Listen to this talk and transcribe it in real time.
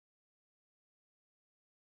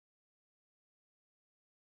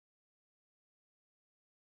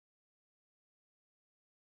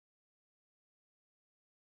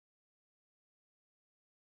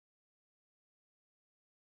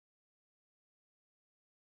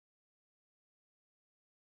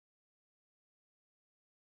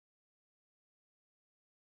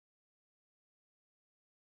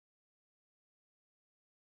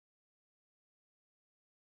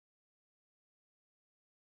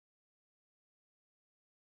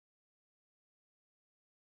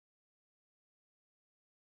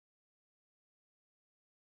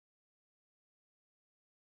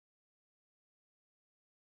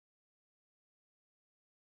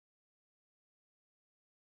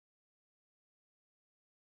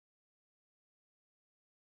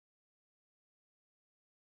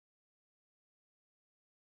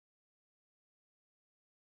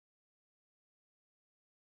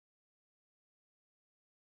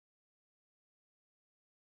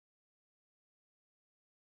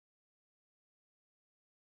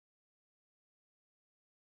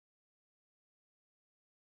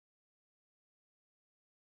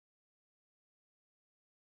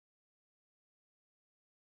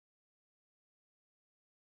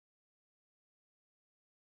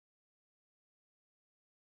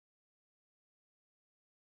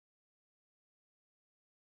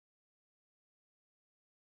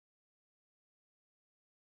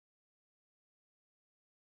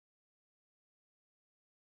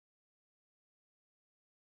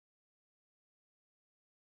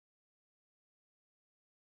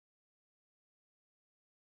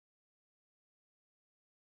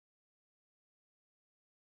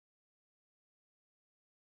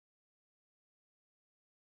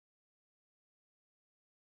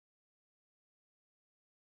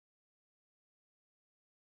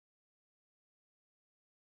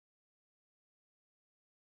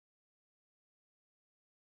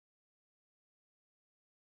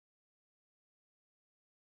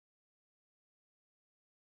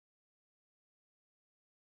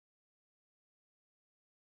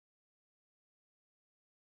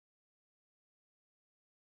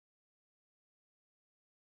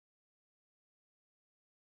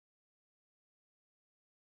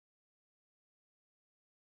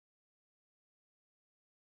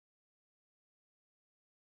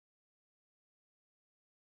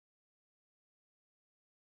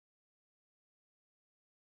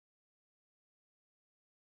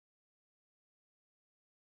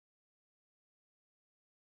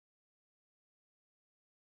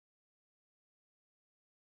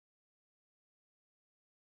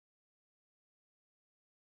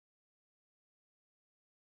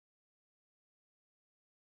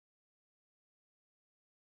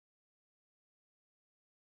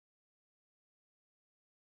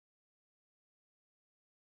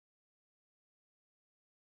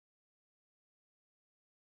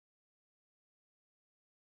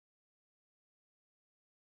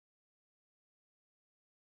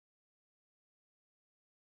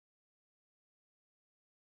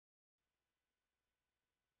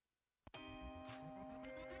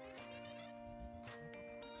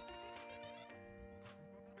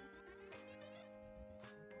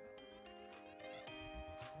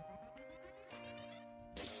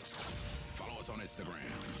Instagram.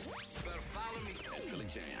 Better follow me at Philly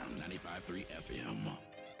Jamz 95.3 FM.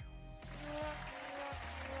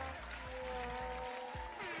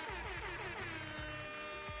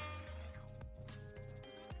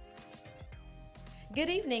 Good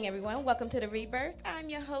evening, everyone. Welcome to the Rebirth. I'm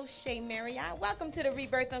your host, Shea Marriott. Welcome to the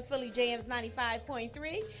Rebirth on Philly Jamz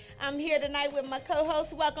 95.3. I'm here tonight with my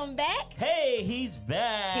co-host. Welcome back. Hey, he's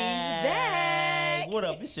back. He's back. What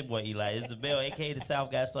up? It's your boy Eli Isabelle, a.k.a. The South.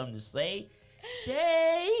 Got something to say.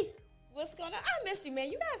 Shay. What's going on? I miss you, man.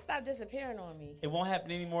 You got to stop disappearing on me. It won't happen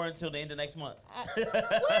anymore until the end of next month. What?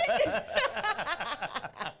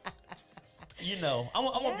 You know, I'm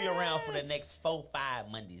going to be around for the next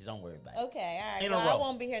 4-5 Mondays. Don't worry about it. Okay, all right. In a Well, row. I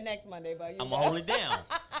won't be here next Monday, but I'm going to hold it down.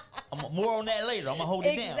 More on that later. I'm going to hold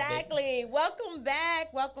it down. Exactly. Welcome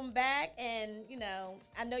back. Welcome back. And, you know,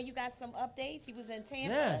 I know you got some updates. You was in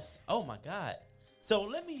Tampa. Yes. Oh, my God. So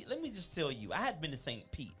let me just tell you, I had been to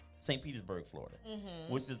St. Petersburg, Florida,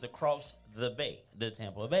 which is across the bay, the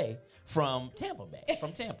Tampa Bay, from Tampa,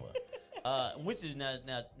 which is now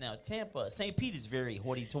Tampa. St. Pete is very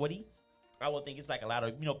hoity-toity. I would think it's like a lot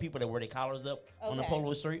of people that wear their collars up on the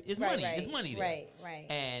polo shirt. It's money. It's money there.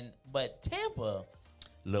 Right. But Tampa, a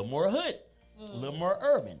little more hood, a little more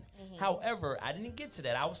urban. However, I didn't get to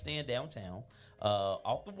that. I was staying downtown,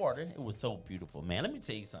 off the water. It was so beautiful, man. Let me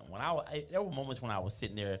tell you something. There were moments when I was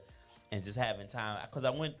sitting there and just having time, because I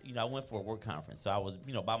went for a work conference, so I was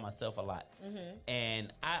by myself a lot,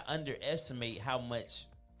 and I underestimate how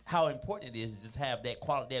important it is to just have that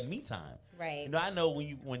quality, that me time. Right. I know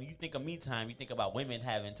when you think of me time, you think about women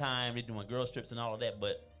having time, they're doing girl trips and all of that,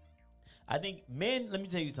 but I think men, let me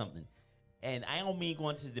tell you something, and I don't mean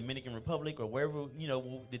going to the Dominican Republic or wherever,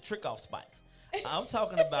 the trick-off spots. I'm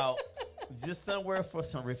talking about just somewhere for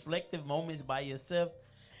some reflective moments by yourself.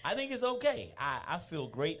 I think it's okay. I feel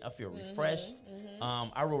great. I feel refreshed.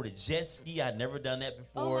 I rode a jet ski. I'd never done that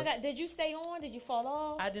before. Oh, my God. Did you stay on? Did you fall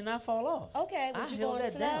off? I did not fall off. Okay. Was you going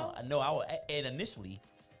slow? No, and initially,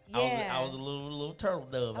 Yeah. I was a little turtle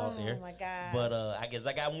dove out there. Oh, my God. But I guess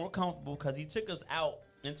I got more comfortable because he took us out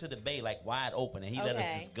into the bay, like wide open, and he let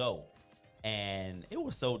us just go. And it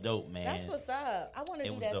was so dope, man. That's what's up. I want to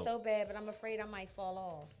do that dope. so bad, but I'm afraid I might fall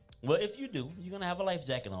off. Well, if you do, you're going to have a life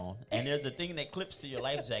jacket on. And there's a thing that clips to your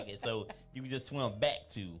life jacket, so you can just swim back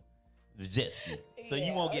to the jet ski. So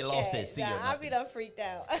you won't get lost at sea. I'll be done freaked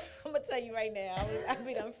out. I'm going to tell you right now. I'll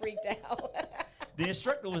be done freaked out. The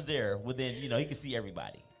instructor was there within, he could see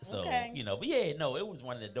everybody. So, but yeah, no, it was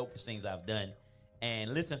one of the dopest things I've done.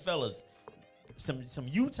 And listen, fellas, some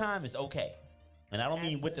you time is okay. And I don't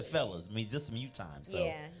mean with the fellas. I mean just some you time. So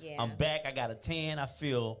yeah. I'm back. I got a tan. I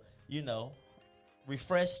feel,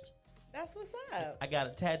 refreshed. That's what's up. I got a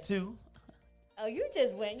tattoo. Oh, you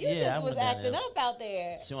just went. You just was acting up out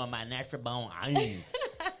there. Showing my natural bone eyes.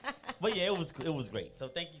 But yeah, it was great. So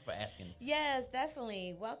thank you for asking. Yes,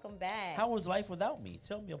 definitely. Welcome back. How was life without me?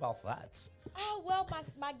 Tell me about that. Oh, well,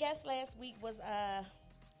 my guest last week was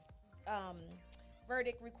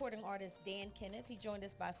Verdict recording artist Dan Kenneth. He joined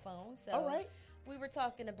us by phone. So all right. We were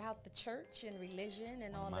talking about the church and religion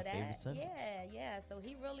and all of that. Favorite subjects. Yeah. So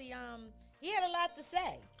he really he had a lot to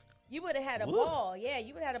say. You would have had a ball. Yeah,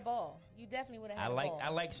 you would have had a ball. You definitely would have had a ball. I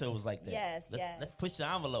like shows like that. Yes. Let's push the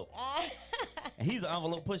envelope. And he's an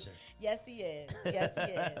envelope pusher. Yes, he is. But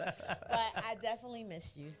I definitely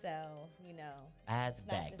missed you. So, Eyes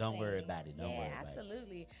back. Don't worry about it. Don't worry about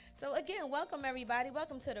absolutely. So, again, welcome, everybody.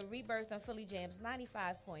 Welcome to the Rebirth on Philly Jamz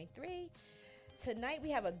 95.3. Tonight, we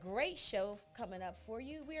have a great show coming up for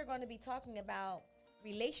you. We are going to be talking about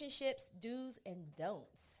relationships, do's and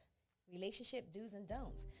don'ts. Relationship do's and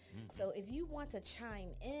don'ts. So if you want to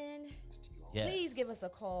chime in, please give us a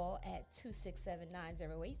call at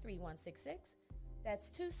 267-908-3166.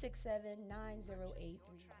 That's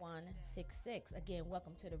 267-908-3166. Again,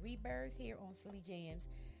 welcome to the Rebirth here on Philly Jamz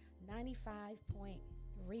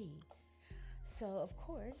 95.3. So, of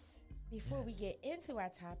course, before we get into our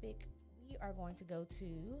topic, we are going to go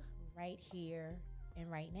to Right Here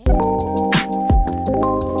and Right Now.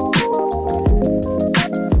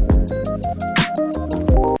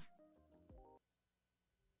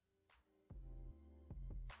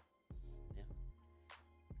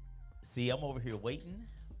 See, I'm over here waiting.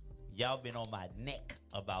 Y'all been on my neck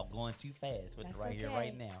about going too fast with Right Here,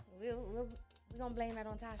 Right Now. We're going to blame that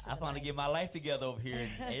on Tasha. I finally get my life together over here,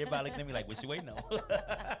 and everybody looking at me like, what you waiting on?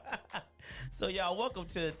 So, y'all, welcome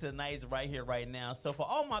to tonight's Right Here, Right Now. So, for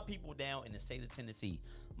all my people down in the state of Tennessee,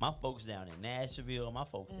 my folks down in Nashville, my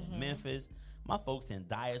folks in Memphis, my folks in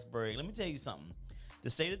Dyersburg, let me tell you something. The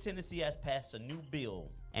state of Tennessee has passed a new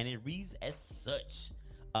bill, and it reads as such.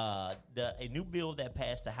 A new bill that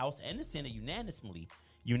passed the House and the Senate unanimously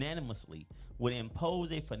unanimously would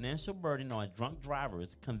impose a financial burden on drunk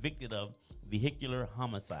drivers convicted of vehicular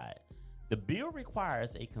homicide. The bill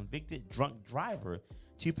requires a convicted drunk driver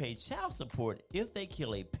to pay child support if they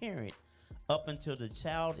kill a parent up until the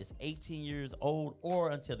child is 18 years old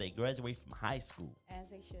or until they graduate from high school. As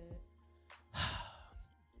they should.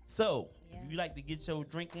 So, if you like to get your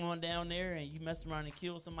drink on down there and you mess around and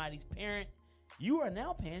kill somebody's parent, you are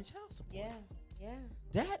now paying child support. Yeah.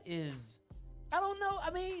 That is, I don't know.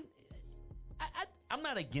 I mean, I'm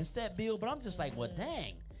not against that bill, but I'm just like, well,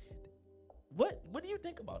 dang. What do you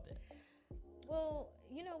think about that? Well,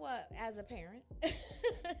 you know what? As a parent,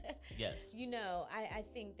 Yes. you know, I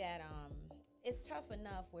think that it's tough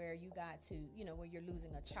enough where you got to, you know, where you're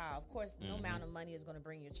losing a child. Of course, no amount of money is going to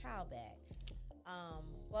bring your child back.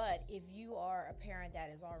 But if you are a parent that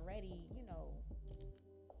is already, you know,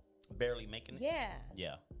 Barely making it? yeah,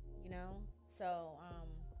 Yeah. you know, so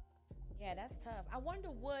yeah, that's tough. I wonder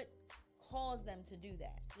what caused them to do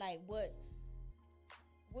that. Like, what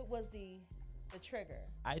was the trigger?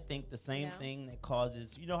 I think the same thing that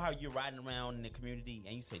causes, you know how you're riding around in the community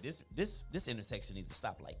and you say this intersection needs a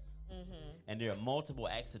stoplight. And there are multiple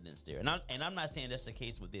accidents there. And I'm not saying that's the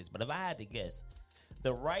case with this, but if I had to guess,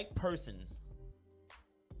 the right person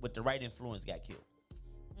with the right influence got killed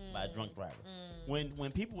by a drunk driver.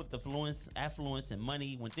 When people with affluence and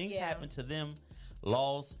money, when things happen to them,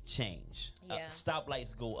 laws change.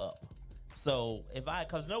 Stoplights go up. So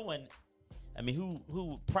because no one, I mean,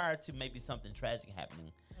 who prior to maybe something tragic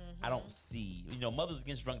happening, I don't see, you know, Mothers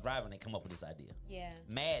Against Drunk Driving, they come up with this idea. Yeah.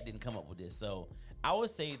 MAD didn't come up with this. So I would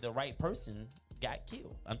say the right person got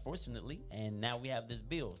killed, unfortunately, and now we have this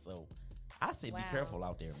bill. So I say be careful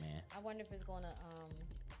out there, man. I wonder if it's going to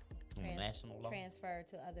National law transfer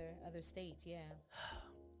to other states. Yeah.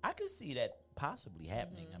 I could see that possibly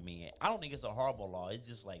happening. I mean, I don't think it's a horrible law. It's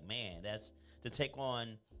just like, man, that's to take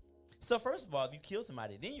on. So first of all, if you kill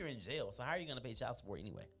somebody, then you're in jail. So how are you going to pay child support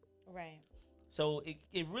anyway? Right. So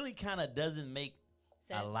it really kind of doesn't make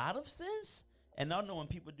Sense. a lot of sense. And I know when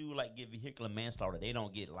people do like get vehicular manslaughter, they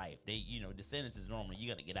don't get life. They, you know, the sentence is normally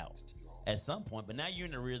you're gonna get out at some point. But now you're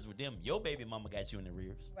in the rears with them. Your baby mama got you in the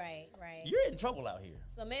rears. Right. You're in trouble out here.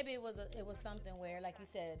 So maybe it was something where, like you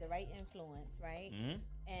said, the right influence, right?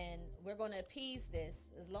 And we're going to appease this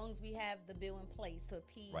as long as we have the bill in place to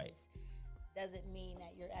appease. Right. Doesn't mean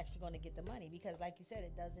that you're actually going to get the money because, like you said,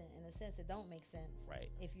 it doesn't. In a sense, it don't make sense. Right.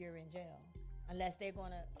 If you're in jail, unless they're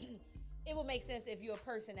going to. It will make sense if you're a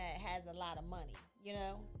person that has a lot of money, you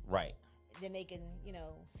know. Right. Then they can, you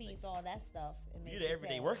know, seize all that stuff. And make You're the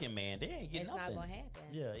everyday working man. They ain't getting nothing. It's not gonna happen.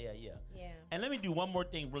 Yeah. And let me do one more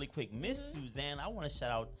thing really quick. Miss Suzanne, I want to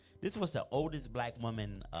shout out. This was the oldest black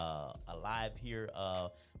woman alive here.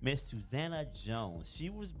 Miss Susanna Jones.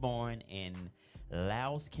 She was born in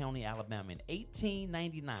Laos County, Alabama in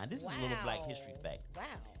 1899. This is a little Black history fact. Wow.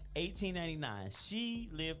 1899. She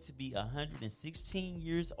lived to be 116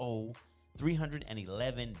 years old,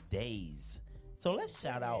 311 days. So let's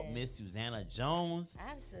shout out Miss Susanna Jones.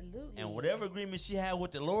 Absolutely. And whatever agreement she had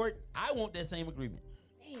with the Lord, I want that same agreement.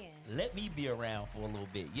 Man. Let me be around for a little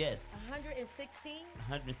bit. Yes. 116?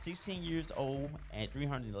 116 years old and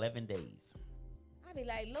 311 days. I'd be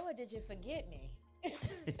like, Lord, did you forget me?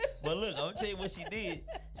 Well, look, I'm going to tell you what she did.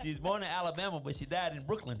 She was born in Alabama, but she died in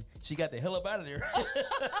Brooklyn. She got the hell up out of there.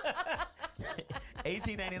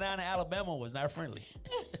 1899 in Alabama was not friendly.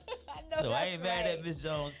 So I ain't mad at Miss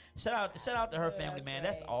Jones. Shout out to her family, man.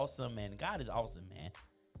 That's awesome, man. God is awesome, man.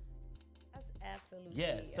 That's absolutely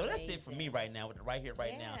Yes. So that's amazing. it for me right now with the Right Here,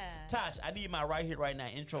 Right Now. Tosh, I need my Right Here, Right Now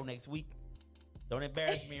intro next week. Don't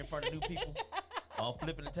embarrass me in front of new people. I'm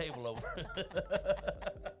flipping the table over.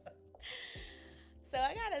 So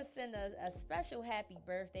I got to send a special happy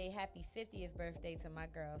 50th birthday to my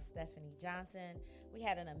girl, Stephanie Johnson. We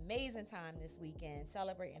had an amazing time this weekend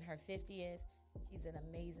celebrating her 50th. She's an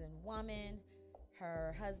amazing woman.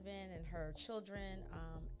 Her husband and her children,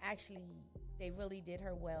 actually, they really did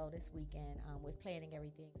her well this weekend with planning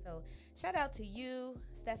everything. So shout out to you,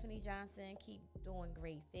 Stephanie Johnson. Keep doing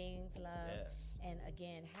great things, love. Yes. And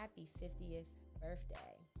again, happy 50th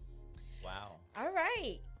birthday. Wow. All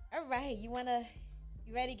right.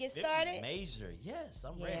 You ready to get started? Major. Yes,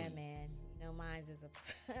 I'm ready. Yeah, man. You know, mine's is a...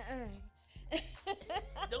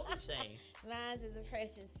 Don't be ashamed. Mine's is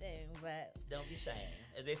approaching soon, but... Don't be ashamed.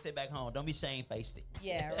 As they say back home, don't be shame-faced it.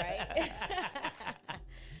 Yeah, right?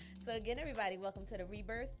 So again, everybody, welcome to the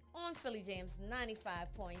Rebirth on Philly Jamz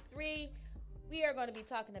 95.3. We are going to be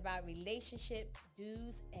talking about relationship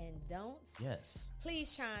do's and don'ts. Yes.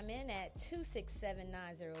 Please chime in at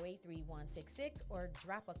 267-908-3166 or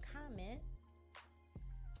drop a comment.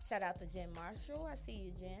 Shout out to Jen Marshall. I see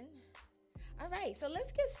you, Jen. All right, so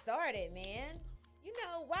let's get started, man. You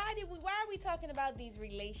know, why are we talking about these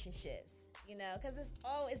relationships? You know, because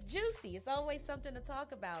it's juicy. It's always something to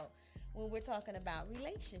talk about when we're talking about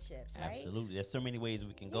relationships, right? Absolutely. There's so many ways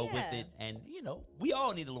we can go with it. And, you know, we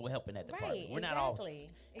all need a little help in that department. We're not all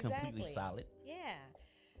completely solid. Yeah.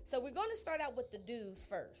 So we're going to start out with the do's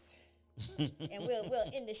first. And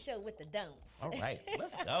we'll end the show with the don'ts. All right,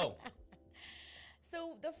 let's go.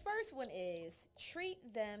 So the first one is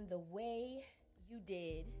treat them the way you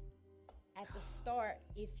did at the start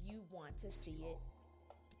if you want to see it.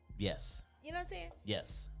 Yes. You know what I'm saying?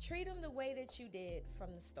 Yes. Treat them the way that you did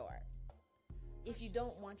from the start if you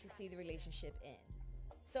don't want to see the relationship end.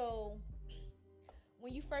 So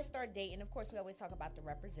when you first start dating, of course, we always talk about the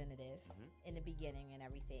representative in the beginning and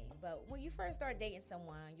everything. But when you first start dating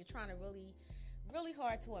someone, you're trying to really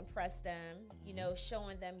hard to impress them, you know,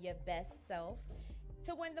 showing them your best self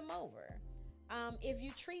to win them over. If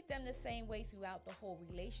you treat them the same way throughout the whole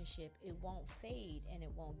relationship, it won't fade and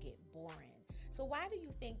it won't get boring. So why do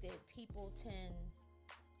you think that people tend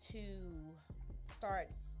to start?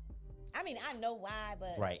 I mean, I know why,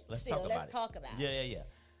 but let's talk about it.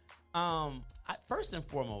 Yeah. First and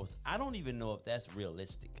foremost, I don't even know if that's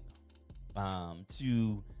realistic.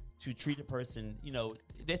 To treat a person, you know,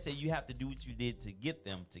 they say you have to do what you did to get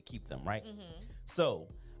them to keep them, right? So,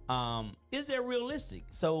 is that realistic?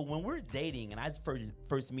 So when we're dating and I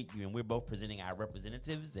first meet you and we're both presenting our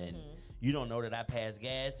representatives and you don't know that I pass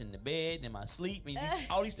gas in the bed, in my sleep, and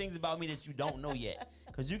all these things about me that you don't know yet,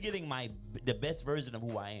 because you're getting the best version of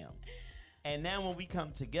who I am. And now when we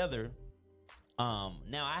come together, now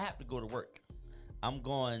I have to go to work. I'm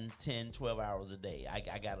going 10, 12 hours a day.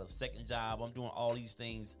 I got a second job. I'm doing all these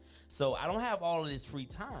things. So I don't have all of this free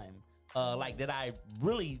time like that I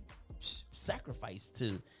really sacrificed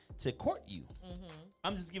to court you.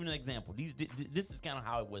 I'm just giving an example. This is kind of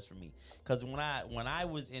how it was for me. Because when I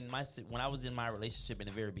was in my relationship in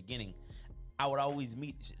the very beginning, I would always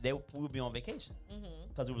meet. We would be on vacation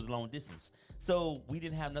because it was long distance. So we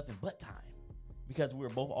didn't have nothing but time because we were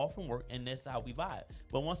both off from work, and that's how we vibe.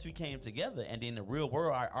 But once we came together, and then the real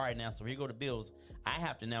world, all right, now, so here go the bills. I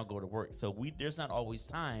have to now go to work. So there's not always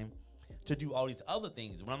time to do all these other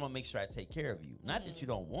things when I'm gonna make sure I take care of you. Not that you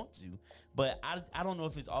don't want to, but I don't know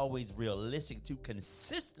if it's always realistic to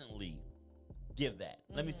consistently give that.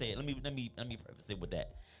 Let me say it. Let me preface it with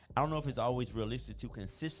that. I don't know if it's always realistic to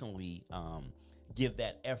consistently give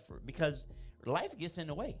that effort, because life gets in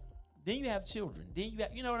the way. Then you have children. Then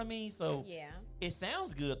you know what I mean? So yeah, it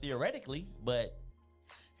sounds good theoretically, but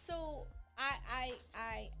so I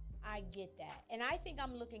get that, and I think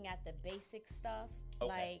I'm looking at the basic stuff.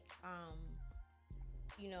 Okay. Like,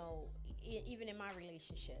 you know, even in my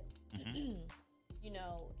relationship, you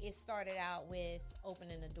know, it started out with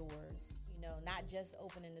opening the doors, you know, not just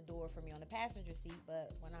opening the door for me on the passenger seat,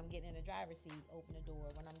 but when I'm getting in the driver's seat, open the door.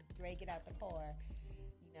 When I'm ready to get out the car,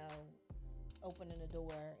 you know, opening the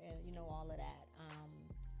door, and, you know, all of that.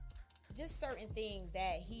 Just certain things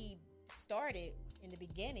that he started in the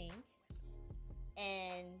beginning,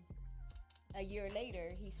 and a year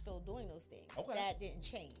later, he's still doing those things. Okay. That didn't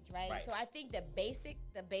change, right? So I think the basic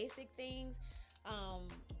things,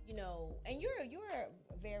 you know, and you're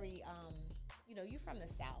very, you know, you're from the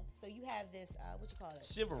South, so you have this, what you call it?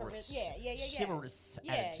 Chivalrous. Yeah. Chivalrous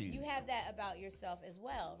attitude. You have that about yourself as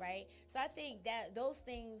well, right? So I think that those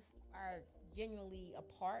things are genuinely a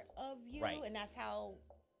part of you, and that's how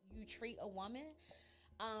you treat a woman.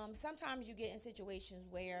 Sometimes you get in situations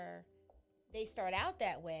where they start out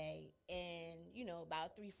that way, and, you know,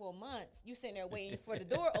 about 3-4 months, you sitting there waiting for the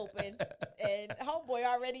door open, and homeboy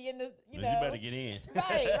already in the, you know. You better get in.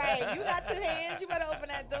 Right. You got 2 hands. You better open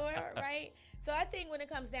that door, right? So I think when it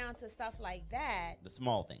comes down to stuff like that, the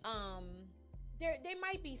small things, they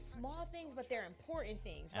might be small things, but they're important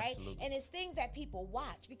things, right? Absolutely. And it's things that people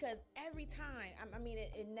watch, because every time, I mean,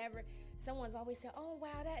 it never, someone's always saying, oh,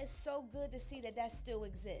 wow, that is so good to see that still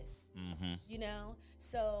exists, you know?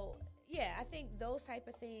 So yeah, I think those type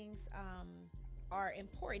of things are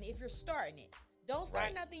important if you're starting it. Don't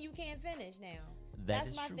start nothing you can't finish now.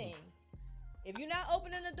 That's my thing. If you're not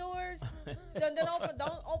opening the doors,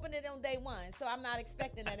 don't open it on day one. So I'm not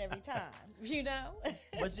expecting that every time, you know?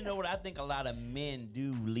 But you know what? I think a lot of men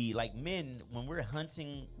do lead. Like, men, when we're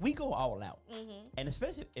hunting, we go all out. And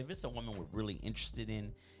especially if it's a woman we're really interested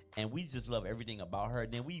in and we just love everything about her,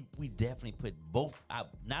 then we definitely put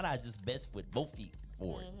not our just best foot, both feet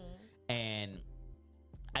forward. And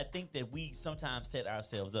I think that we sometimes set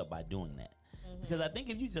ourselves up by doing that. Because I think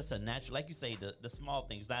if you just a natural, like you say, the small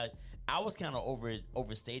things. Now, I was kind of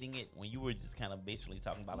overstating it when you were just kind of basically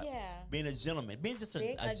talking about like being a gentleman, being just a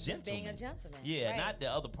gentleman. Just being a gentleman. Yeah, right. Not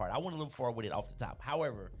the other part. I want to look forward with it off the top.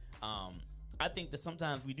 However, I think that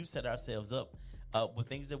sometimes we do set ourselves up with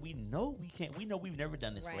things that we know we can't. We know we've never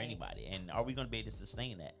done this for anybody, and are we going to be able to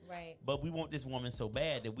sustain that? Right. But we want this woman so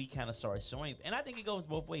bad that we kind of start showing, and I think it goes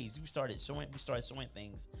both ways. We started showing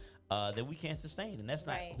things that we can't sustain, and that's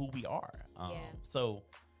not who we are. So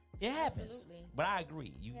it happens. Absolutely. But I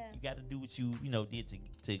agree. You got to do what you did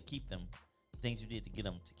to keep them, things you did to get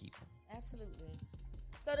them to keep them. Absolutely.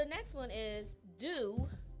 So the next one is do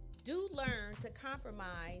learn to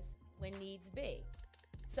compromise when needs be.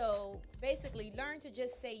 So basically, learn to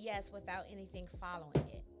just say yes without anything following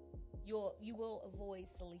it. You will avoid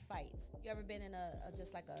silly fights. You ever been in a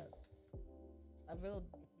just like a real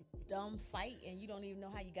dumb fight and you don't even know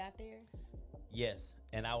how you got there? Yes,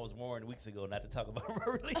 and I was warned weeks ago not to talk about my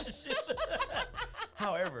relationship.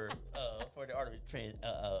 However, for the art of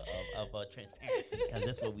transparency, because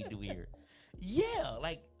that's what we do here. Yeah,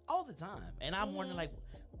 like all the time, and I'm wondering like,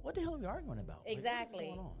 what the hell are we arguing about? Exactly. Like,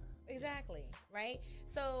 what's going on? Exactly, right?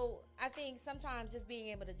 So I think sometimes just being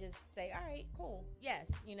able to just say, all right, cool, yes,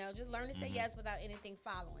 just learn to say yes without anything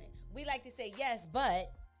following. We like to say yes,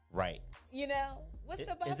 but. Right. What's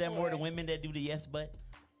the but? Is there more to women that do the yes, but?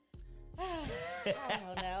 I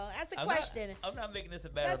don't know. That's a question. I'm not making this a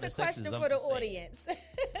battle. That's a question for the audience.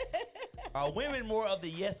 Are women more of the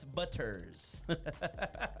yes butters?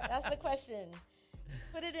 That's the question.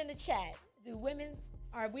 Put it in the chat.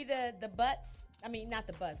 Are we the butts? I mean, not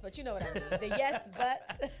the butts, but you know what I mean. The yes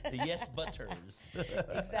butts. The yes butters.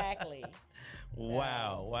 Exactly.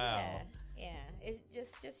 Wow. Yeah.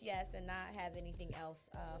 It's just yes and not have anything else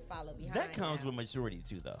follow behind. That comes with maturity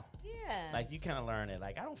too, though. Yeah. Like you kind of learn it.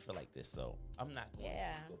 Like I don't feel like this, so I'm not going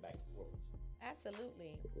to go back and forth.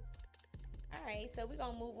 Absolutely. All right, so we're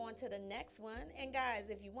going to move on to the next one. And guys,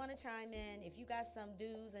 if you want to chime in, if you got some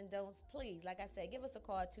do's and don'ts, please, like I said, give us a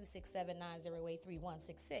call at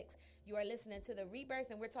 267-908-3166. You are listening to The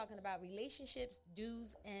Rebirth, and we're talking about relationships,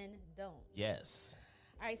 do's and don'ts. Yes.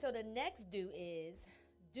 All right, so the next do is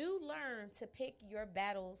do learn to pick your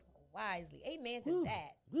battles wisely. Amen to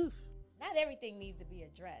that. Woof. Not everything needs to be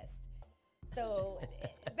addressed. So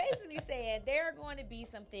basically saying there are going to be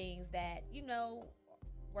some things that,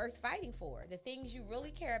 worth fighting for, the things you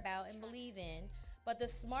really care about and believe in. But the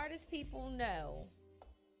smartest people know,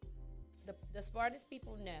 the smartest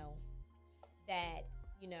people know that,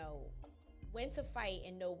 when to fight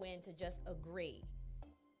and know when to just agree.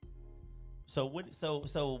 So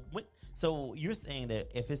you're saying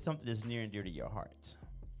that if it's something that's near and dear to your heart,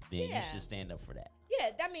 then you should stand up for that.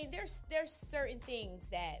 Yeah, I mean, there's certain things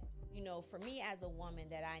that, for me as a woman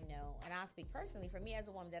that I know, and I'll speak personally, for me as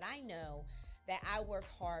a woman that I know that I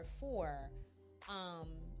worked hard for,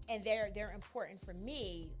 and they're important for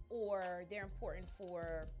me, or they're important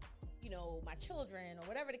for, my children, or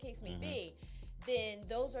whatever the case may be, then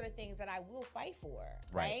those are the things that I will fight for,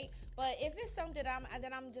 right? But if it's something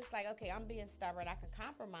that I'm just like, okay, I'm being stubborn, I can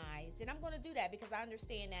compromise, then I'm going to do that because I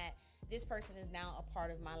understand that this person is now a part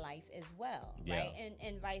of my life as well, right?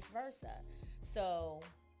 And vice versa. So,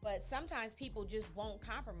 but sometimes people just won't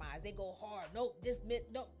compromise. They go hard. Nope,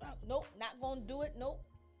 nope, not going to do it. Nope.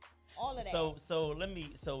 All of that.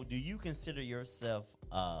 So do you consider yourself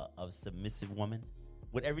a submissive woman?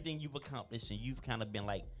 With everything you've accomplished and you've kind of been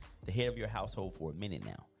like the head of your household for a minute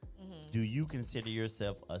now, do you consider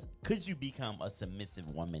yourself could you become a submissive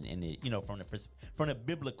woman in it, from a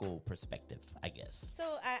biblical perspective, I guess?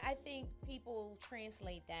 So I think people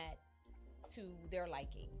translate that to their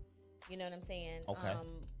liking. You know what I'm saying? Okay.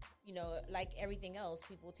 Like everything else,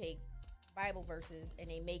 people take Bible verses and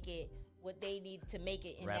they make it what they need to make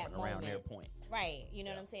it in that moment. Around their point. Right. You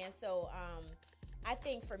know what I'm saying? So I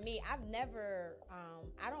think for me, I've never,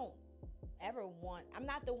 I'm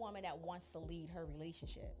not the woman that wants to lead her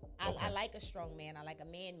relationship. I like a strong man. I like a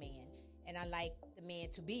man, and I like the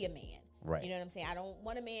man to be a man. Right. You know what I'm saying? I don't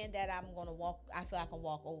want a man that I feel I can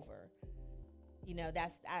walk over.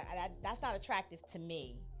 That's not attractive to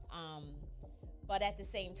me. But at the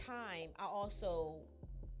same time, I also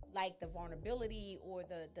like the vulnerability or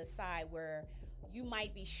the side where you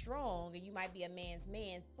might be strong and you might be a man's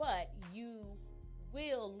man, but you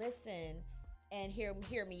will listen and hear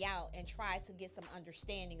me out and try to get some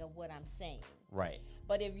understanding of what I'm saying. Right.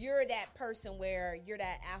 But if you're that person where you're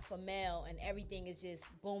that alpha male and everything is just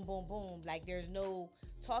boom, boom, boom, like there's no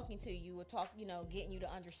talking to you or getting you to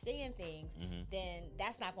understand things, then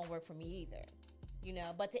that's not going to work for me either.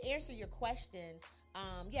 But to answer your question,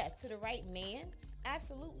 yes, to the right man,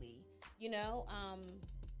 absolutely.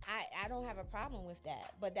 I don't have a problem with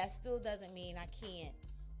that. But that still doesn't mean I can't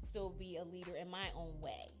still be a leader in my own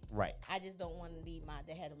way. Right. I just don't want to lead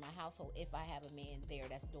the head of my household if I have a man there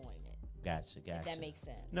that's doing it. Gotcha. If that makes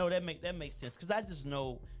sense. No, that makes sense, because I just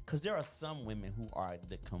know, because there are some women who are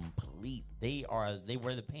the complete. They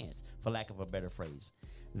wear the pants, for lack of a better phrase.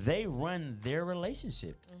 They run their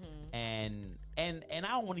relationship, and I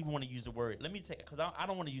don't even want to use the word. Let me take it, because I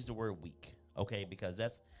don't want to use the word weak, okay? Because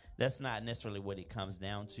that's not necessarily what it comes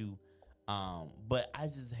down to. But I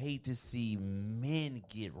just hate to see men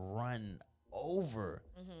get run over.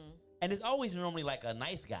 And it's always normally like a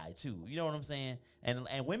nice guy too. You know what I'm saying?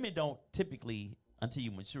 And women don't typically, until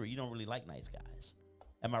you mature, you don't really like nice guys.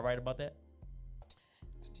 Am I right about that?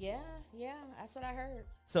 Yeah, that's what I heard.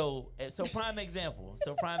 So prime example.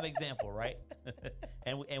 Right?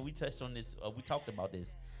 and we touched on this. We talked about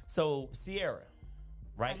this. So Sierra,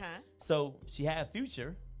 right? So she had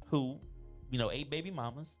Future, who, 8 baby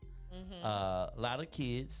mamas, a lot of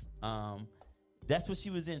kids. That's what she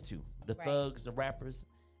was into. The thugs, the rappers.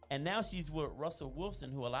 And now she's with Russell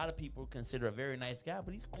Wilson, who a lot of people consider a very nice guy,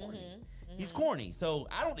 but he's corny. He's corny. So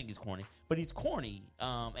I don't think he's corny, but he's corny.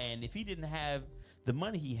 And if he didn't have the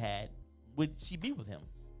money he had, would she be with him?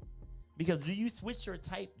 Because do you switch your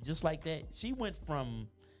type just like that? She went from,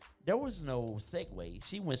 there was no segue.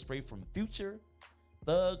 She went straight from Future,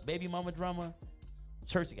 thug, baby mama drama,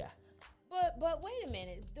 church guy. But wait a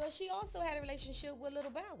minute. Does she also had a relationship with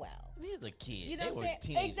Little Bow Wow? He's a kid. You know they what were I'm saying?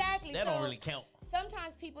 teenagers. Exactly. That don't really count.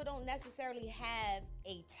 Sometimes people don't necessarily have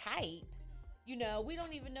a type. We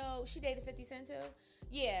don't even know. She dated 50 Cent too?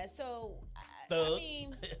 Yeah, so, Thug.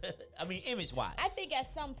 I mean, image-wise. I think at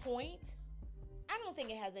some point, I don't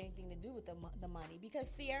think it has anything to do with the money, because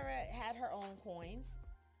Sierra had her own coins.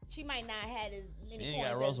 She might not have as many coins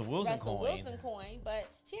as Russell Wilson coin, but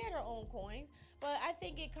she had her own coins. But I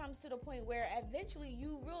think it comes to the point where eventually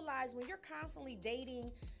you realize when you're constantly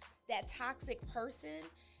dating that toxic person,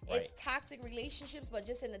 it's toxic relationships, but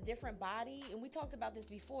just in a different body. And we talked about this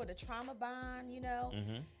before, the trauma bond,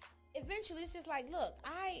 Eventually it's just like, look,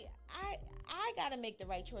 I got to make the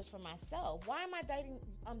right choice for myself. Why am I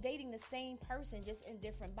dating the same person just in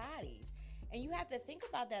different bodies? And you have to think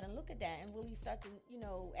about that and look at that and really start to,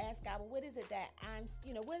 ask God, well, what is it that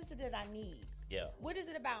what is it that I need? Yeah. What is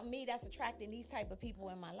it about me that's attracting these type of people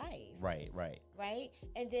in my life? Right. Right?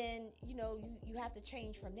 And then, you have to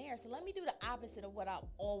change from there. So let me do the opposite of what I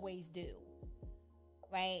always do.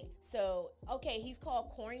 Right? So, okay, he's called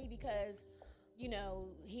corny because,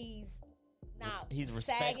 he's not He's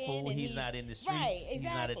respectful. He's not in the streets. Right, exactly. He's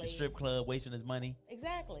not at the strip club wasting his money.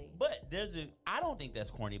 Exactly. But I don't think that's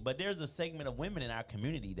corny, but there's a segment of women in our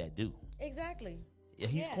community that do. Exactly. Yeah,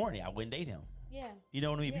 he's corny. I wouldn't date him. Yeah. You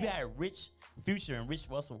know what I mean? If you had rich Future and rich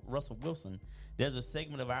Russell Wilson, there's a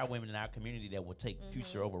segment of our women in our community that will take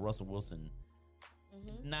Future over Russell Wilson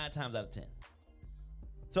 9 times out of 10.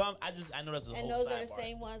 So I know that's a whole And those sidebar. are the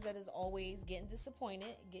same ones that is always getting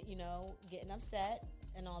disappointed, getting upset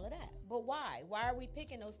and all of that. But why? Why are we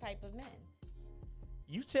picking those type of men?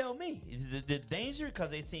 You tell me. Is it the danger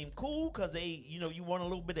because they seem cool? Because they, you want a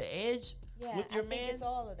little bit of edge with your man? I think it's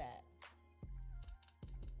all of that.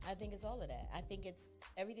 I think it's all of that. I think it's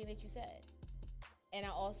everything that you said. And I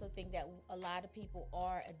also think that a lot of people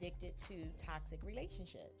are addicted to toxic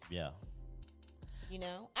relationships. Yeah.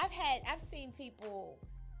 I've seen people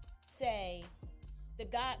say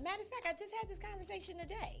matter of fact, I just had this conversation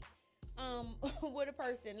today with a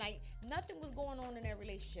person. Like, nothing was going on in their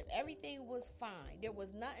relationship. Everything was fine. There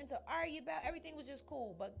was nothing to argue about. Everything was just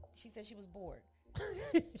cool. But she said she was bored.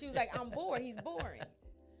 She was like, I'm bored. He's boring.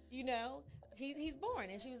 He's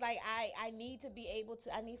boring. And she was like, I need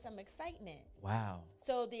some excitement. Wow.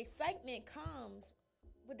 So the excitement comes,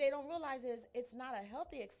 what they don't realize is it's not a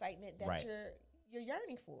healthy excitement that you're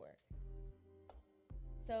yearning for.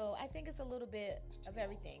 So I think it's a little bit of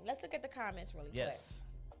everything. Let's look at the comments really quick.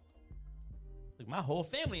 Look, my whole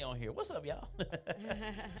family on here. What's up, y'all?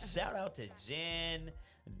 Shout out to Jen,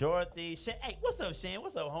 Dorothy, Shan. Hey, what's up, Shan?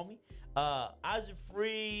 What's up, homie? Aja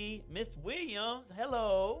Free, Miss Williams.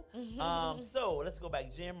 Hello. So let's go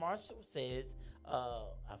back. Jen Marshall says,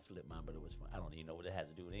 I flipped mine, but it was fun. I don't even know what it has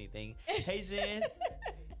to do with anything. Hey, Jen.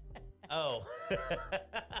 Oh.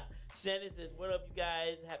 Shannon says, what up, you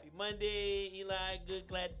guys? Happy Monday. Eli, good.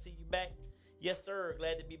 Glad to see you back. Yes, sir.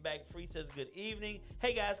 Glad to be back. Free says, good evening.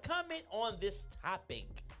 Hey, guys, comment on this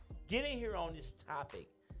topic. Get in here on this topic.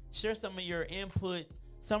 Share some of your input,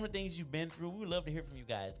 some of the things you've been through. We would love to hear from you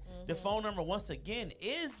guys. The phone number, once again,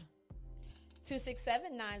 is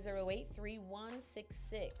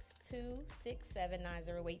 267-908-3166.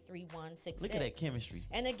 267-908-3166. Look at that chemistry.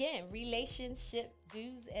 And again, relationship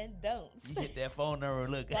do's and don'ts. You hit that phone number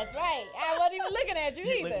and look. That's right. I wasn't even looking at you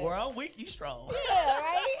either. Look, where I'm weak, you strong. Yeah,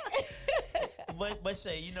 right? But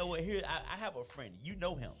Shay, you know what? Here, I have a friend. You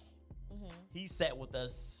know him. Mm-hmm. He sat with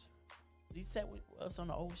us. He sat with us on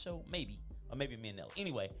the old show, maybe. Or maybe me and Nelly.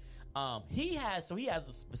 Anyway, he has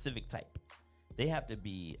a specific type. They have to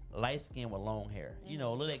be light skinned with long hair, you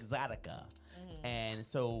know, a little exotica. Mm-hmm. And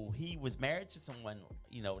so he was married to someone,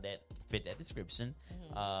 you know, that fit that description.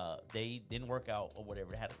 Mm-hmm. They didn't work out or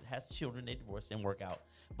whatever. Has children, they divorced, didn't work out.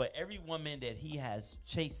 But every woman that he has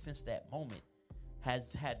chased since that moment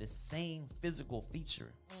has had the same physical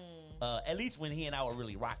feature. At least when he and I were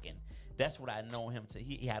really rocking. That's what I know him to.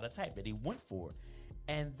 He had a type that he went for.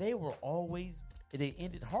 And they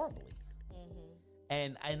ended horribly.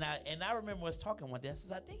 And I remember us talking one day. I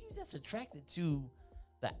said, I think you're just attracted to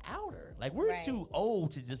the outer. Like, we're too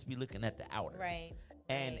old to just be looking at the outer. Right.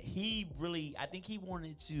 And he really, I think he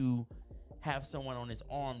wanted to have someone on his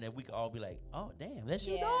arm that we could all be like, oh, damn, that's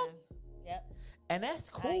you, dog? Yep. And that's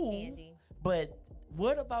cool. Candy. But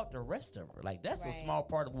what about the rest of her? Like, that's a small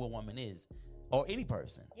part of who a woman is, or any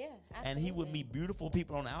person. Yeah, absolutely. And he would meet beautiful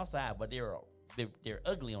people on the outside, but they're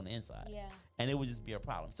ugly on the inside. Yeah. And it would just be a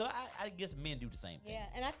problem. So I guess men do the same thing. Yeah,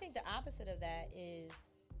 and I think the opposite of that is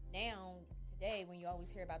now, today, when you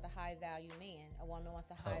always hear about the high value man, a woman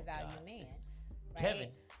wants a high value man. Right? Kevin.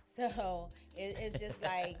 So it's just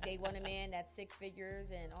like they want a man that's six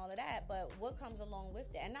figures and all of that. But what comes along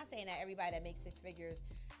with that? I'm not saying that everybody that makes six figures,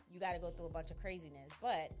 you got to go through a bunch of craziness.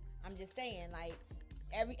 But I'm just saying, like,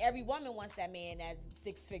 every woman wants that man that's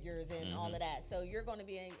six figures and all of that. So you're going to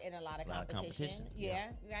be in a lot of competition.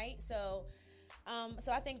 Yeah, right? So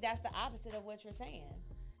I think that's the opposite of what you're saying.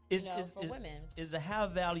 For women. Is a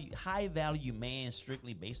high value man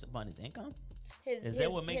strictly based upon his income? Is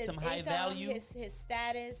that what makes him high value? His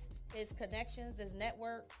status, his connections, his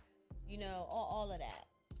network, all of that.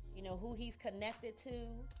 Who he's connected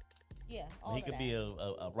to. Yeah, all he of could that. be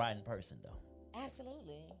a rotten person, though.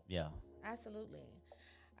 Absolutely. Yeah. Absolutely.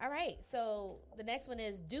 All right. So the next one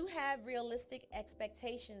is, do have realistic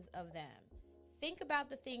expectations of them. Think about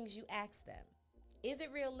the things you ask them. Is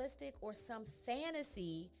it realistic or some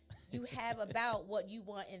fantasy you have about what you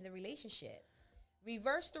want in the relationship?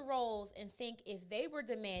 Reverse the roles and think, if they were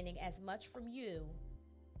demanding as much from you,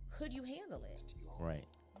 could you handle it? Right.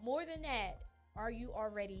 More than that, are you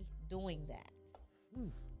already doing that?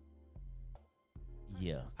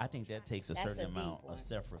 Yeah, I think that takes a certain amount of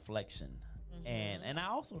self-reflection. Mm-hmm. And I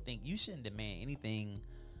also think you shouldn't demand anything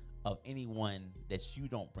of anyone that you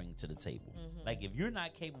don't bring to the table. Mm-hmm. Like, if you're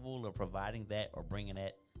not capable of providing that or bringing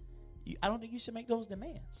that, I don't think you should make those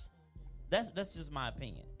demands. That's just my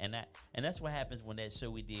opinion. And that's what happens when that show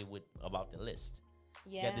we did about the list.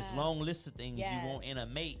 Yeah. You got this long list of things you want in a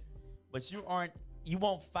mate, but you want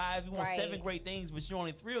 7 great things, but you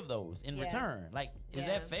only 3 of those in return. Like, is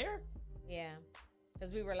that fair? Yeah.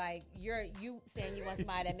 Because we were like, you saying you want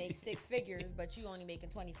somebody that makes 6 figures, but you only making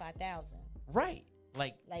 25,000. Right.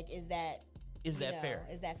 Like, is that fair?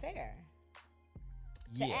 Is that fair?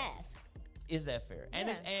 Yeah. To ask. Is that fair?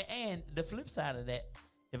 And and the flip side of that,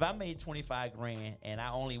 if I made $25,000 and I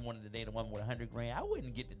only wanted to date a woman with $100,000, I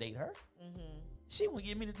wouldn't get to date her. Mm-hmm. She would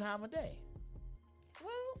give me the time of day.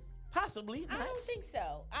 Well, possibly. I don't think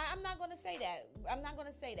so. I'm not going to say that.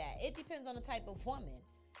 It depends on the type of woman.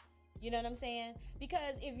 You know what I'm saying?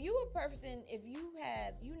 Because if you a person, if you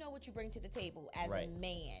have, what you bring to the table as a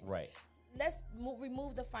man. Right. Let's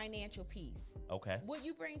remove the financial piece. Okay. What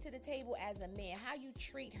you bring to the table as a man, how you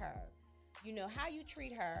treat her.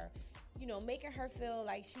 Making her feel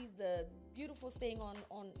like she's the beautiful thing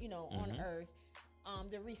on earth.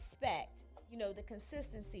 The respect, the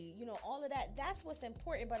consistency, all of that. That's what's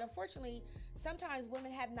important. But unfortunately, sometimes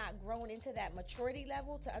women have not grown into that maturity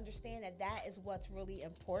level to understand that is what's really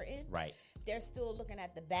important. Right. They're still looking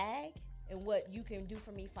at the bag and what you can do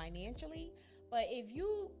for me financially. But if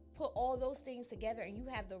you put all those things together and you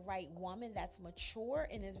have the right woman that's mature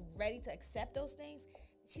and is ready to accept those things,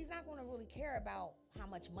 she's not going to really care about how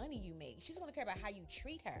much money you make. She's going to care about how you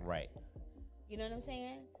treat her. Right. You know what I'm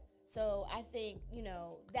saying? So I think,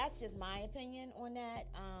 that's just my opinion on that.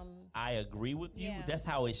 I agree with you. Yeah. That's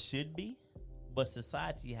how it should be. But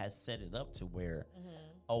society has set it up to where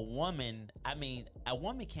a woman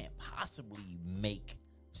can't possibly make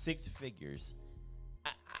 6 figures.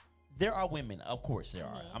 There are women, of course there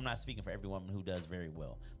are. I'm not speaking for every woman who does very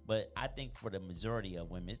well. But I think for the majority of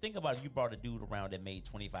women, think about if you brought a dude around that made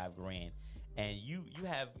 $25,000 and you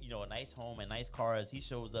have, a nice home and nice cars. He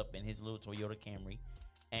shows up in his little Toyota Camry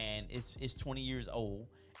and it's 20 years old,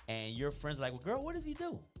 and your friends are like, well, girl, what does he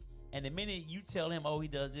do? And the minute you tell him, oh, he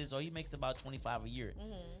does this, or he makes about 25 a year,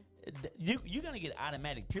 you're gonna get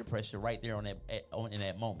automatic peer pressure right there in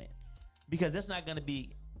that moment, because that's not gonna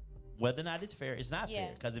be whether or not it's fair. It's not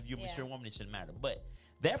fair, because if you're a mature woman, it shouldn't matter. But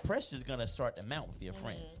that pressure is gonna start to mount with your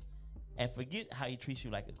friends. And forget how he treats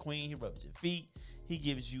you like a queen. He rubs your feet. He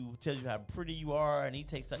tells you how pretty you are, and he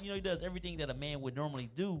takes out. He does everything that a man would normally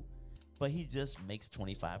do, but he just makes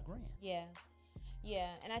 $25 grand. Yeah. Yeah,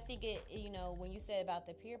 and I think when you said about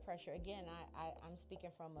the peer pressure, again, I'm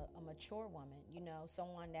speaking from a mature woman,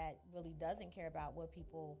 someone that really doesn't care about what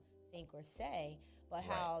people think or say, but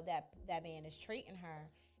how that man is treating her.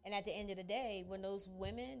 And at the end of the day, when those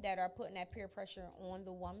women that are putting that peer pressure on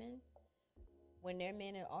the woman, when their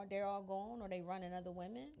men they're all gone or they running other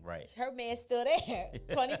women, right? Her man's still there,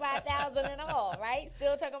 25,000 and all, right?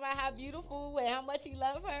 Still talking about how beautiful and how much he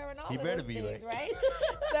loves her and all of those things, right?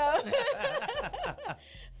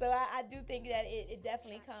 So I do think that it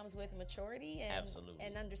definitely comes with maturity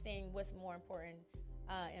and understanding what's more important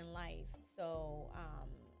in life. So,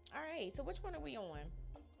 all right. So which one are we on?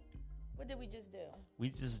 What did we just do? We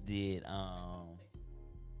just did.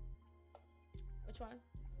 Which one?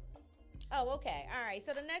 Oh, okay. All right.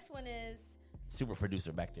 So the next one is super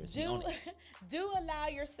producer back there. Do allow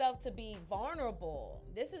yourself to be vulnerable.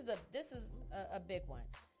 This is a big one.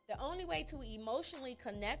 The only way to emotionally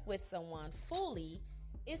connect with someone fully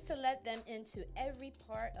is to let them into every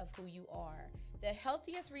part of who you are. The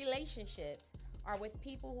healthiest relationships are with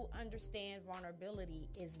people who understand vulnerability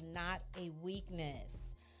is not a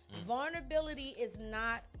weakness. Vulnerability is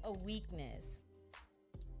not a weakness.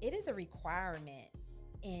 It is a requirement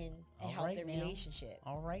in a healthy relationship.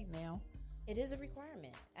 All right now. It is a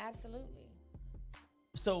requirement. Absolutely.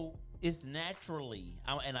 So it's naturally,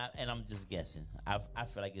 I'm just guessing. I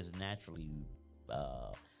feel like it's naturally,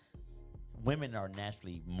 women are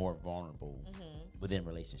naturally more vulnerable within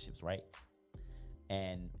relationships, right?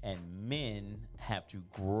 And men have to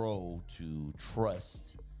grow to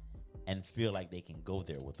trust and feel like they can go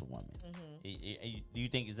there with a woman. Do you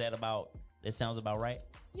think that sounds about right?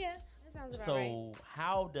 Yeah. Sounds about right. So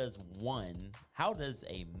how does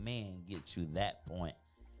a man get to that point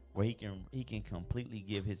where he can completely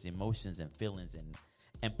give his emotions and feelings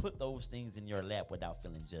and put those things in your lap without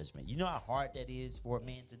feeling judgment? You know how hard that is for a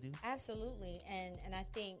man to do? Absolutely. And I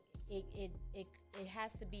think it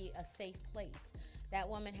has to be a safe place. That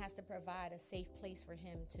woman has to provide a safe place for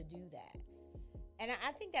him to do that. And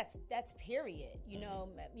I think that's period,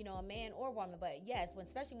 a man or woman. But yes,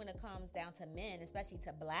 especially when it comes down to men, especially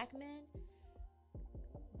to black men,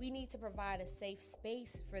 we need to provide a safe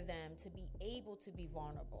space for them to be able to be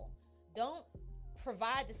vulnerable. Don't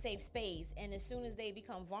provide the safe space, and as soon as they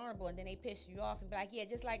become vulnerable and then they piss you off and be like, yeah,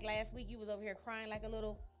 just like last week, you was over here crying like a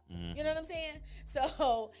little... You know what I'm saying?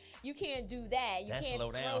 So you can't do that. You can't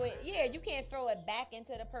throw it. Yeah, you can't throw it back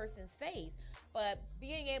into the person's face. But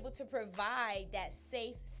being able to provide that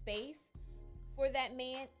safe space for that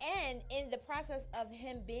man, and in the process of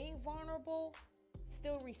him being vulnerable,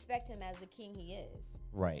 still respect him as the king he is.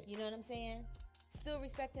 Right. You know what I'm saying? Still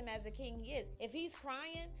respect him as the king he is. If he's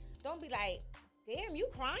crying, don't be like, damn, you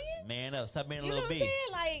crying? Man up. Stop being a little big. You know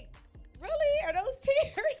what I'm saying? Like, really? Are those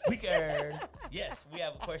tears? Yes, we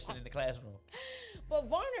have a question in the classroom. But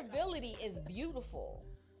vulnerability is beautiful.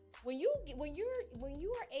 When you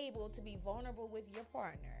are able to be vulnerable with your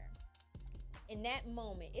partner in that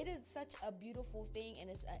moment, it is such a beautiful thing, and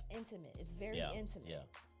it's intimate. It's very intimate. Yeah.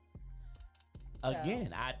 So.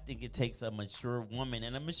 Again, I think it takes a mature woman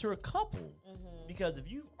and a mature couple, because if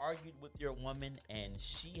you've argued with your woman and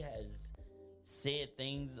she has said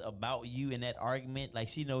things about you in that argument, like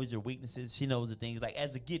she knows your weaknesses, she knows the things, like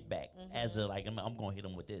as a get back, as a like I'm gonna hit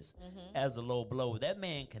him with this, as a low blow, that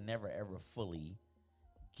man can never ever fully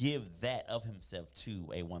give that of himself to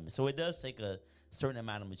a woman. So it does take a certain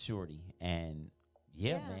amount of maturity, and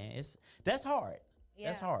man, that's hard.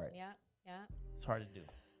 That's hard. Yeah. It's hard to do.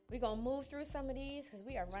 We're gonna move through some of these because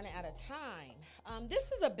we are running out of time.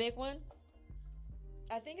 This is a big one.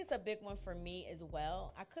 I think it's a big one for me as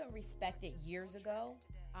well. I couldn't respect it years ago,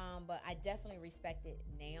 but I definitely respect it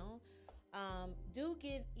now. Do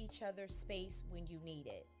give each other space when you need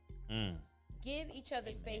it. Give each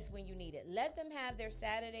other space when you need it. Let them have their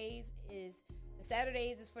Saturdays. The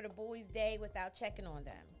Saturdays is for the boys' day without checking on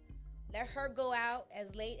them. Let her go out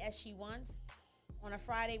as late as she wants on a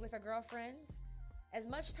Friday with her girlfriends. As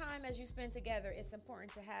much time as you spend together, it's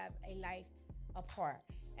important to have a life apart.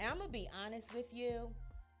 And I'm going to be honest with you.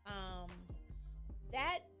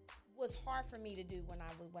 That was hard for me to do when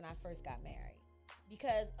I first got married,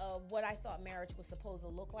 because of what I thought marriage was supposed to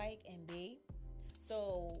look like and be.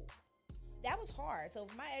 So that was hard. So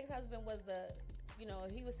if my ex-husband was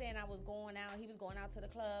he was saying I was going out, he was going out to the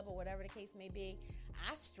club or whatever the case may be,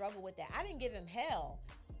 I struggled with that. I didn't give him hell,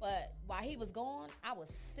 but while he was gone, I was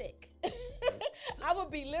sick. I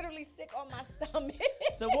would be literally sick on my stomach.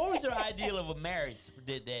 So what was your ideal of a marriage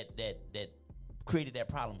that created that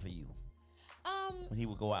problem for you? When he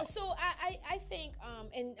would go out. So I think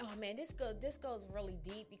and oh man, this goes really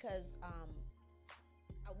deep because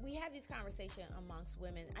we have this conversation amongst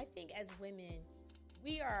women. I think as women,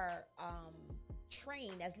 we are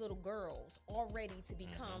trained as little girls already to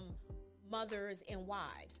become mothers and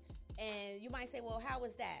wives. And you might say, well, how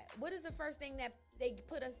is that? What is the first thing that they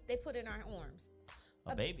put in our arms?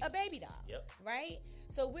 A baby. A baby doll. Yep. Right?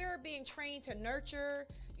 So we're being trained to nurture,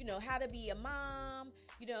 how to be a mom,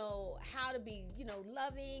 how to be,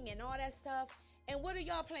 loving and all that stuff. And what are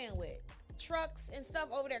y'all playing with? Trucks and stuff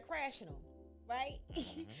over there crashing them. Right?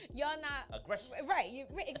 Y'all not aggression. Right.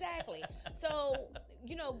 Exactly. So,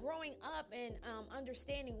 growing up and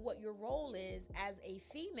understanding what your role is as a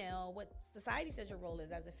female, what society says your role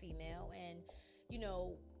is as a female, and,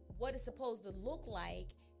 what it's supposed to look like,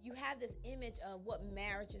 you have this image of what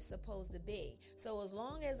marriage is supposed to be. So as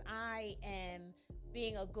long as I am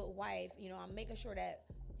being a good wife, I'm making sure that,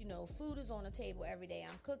 food is on the table every day.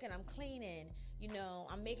 I'm cooking, I'm cleaning,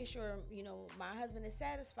 I'm making sure, my husband is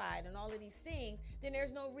satisfied and all of these things, then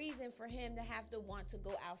there's no reason for him to have to want to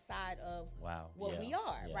go outside of what we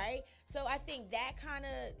are, right? So I think that kind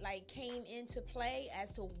of came into play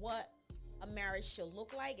as to what a marriage should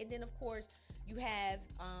look like. And then of course you have,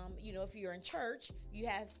 if you're in church, you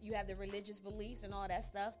have the religious beliefs and all that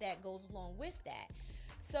stuff that goes along with that.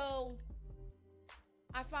 So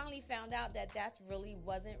I finally found out that really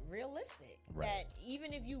wasn't realistic. Right. That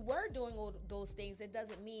even if you were doing all those things, it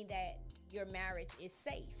doesn't mean that your marriage is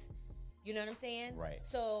safe. You know what I'm saying? Right.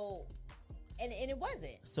 So, and it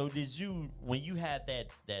wasn't. So did you, when you had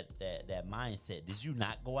that mindset, did you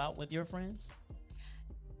not go out with your friends?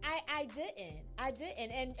 I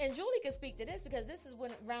didn't. And Julie could speak to this because this is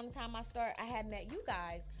when around the time I had met you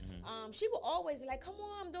guys. She would always be like, come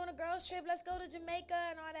on, I'm doing a girls trip. Let's go to Jamaica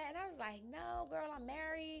and all that. And I was like, no, girl, I'm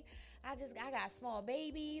married. I got small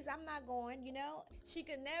babies. I'm not going, She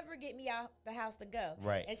could never get me out the house to go.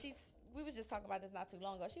 Right. And we was just talking about this not too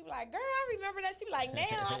long ago. She was like, girl, I remember that. She was like,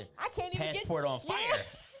 now I can't even Passport on fire.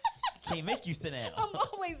 Yeah. Can't make you sit down. I'm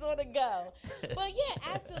always on the go. But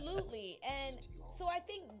yeah, absolutely. And so I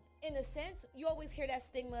think in a sense, you always hear that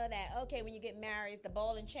stigma that, okay, when you get married, it's the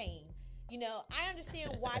ball and chain. I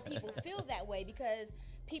understand why people feel that way because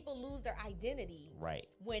people lose their identity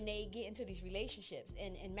when they get into these relationships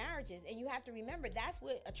and marriages. And you have to remember that's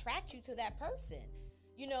what attracts you to that person.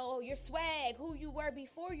 Your swag, who you were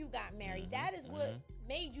before you got married, that is what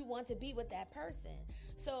made you want to be with that person.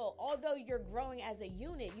 So although you're growing as a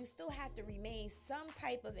unit, you still have to remain some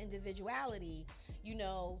type of individuality,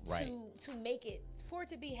 to make it, for it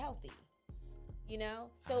to be healthy.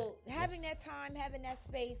 So having that time, having that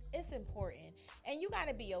space, it's important. And you got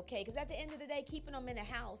to be okay, because at the end of the day, keeping them in the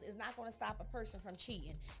house is not going to stop a person from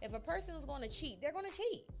cheating. If a person is going to cheat, they're going to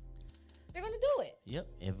cheat. They're going to do it. Yep.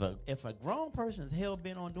 If a grown person is hell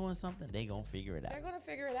bent on doing something, they going to figure it out. They're going to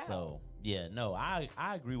figure it out. So, yeah, no, I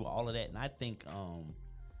agree with all of that. And I think,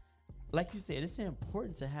 like you said, it's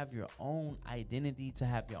important to have your own identity, to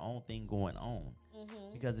have your own thing going on.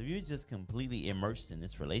 Because if you're just completely immersed in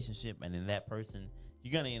this relationship and in that person,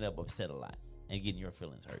 you're going to end up upset a lot and getting your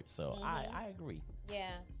feelings hurt. So I agree.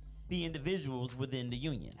 Yeah. Be individuals within the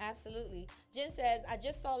union. Absolutely. Jen says, I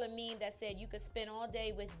just saw a meme that said you could spend all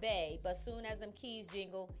day with bae, but soon as them keys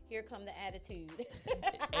jingle, here come the attitude.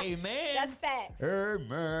 Amen. That's facts.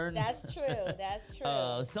 Amen. That's true. That's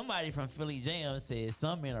true. Somebody from Philly Jamz says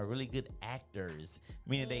some men are really good actors,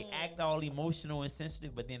 meaning they act all emotional and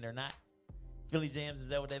sensitive, but then they're not. Philly Jamz, is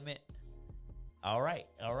that what that meant? All right.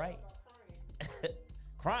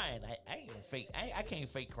 Crying. I ain't gonna fake. I can't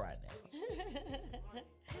fake crying now.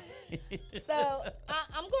 So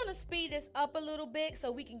I'm going to speed this up a little bit so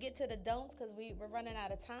we can get to the don'ts because we're running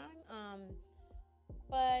out of time.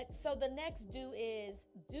 But so the next do is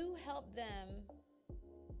do help them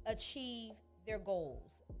achieve their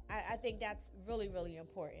goals. I think that's really, really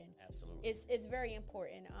important. Absolutely. It's very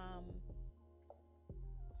important.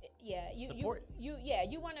 Support.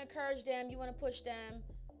 You want to encourage them, you want to push them,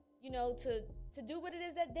 to do what it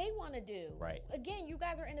is that they want to do. Right. Again, you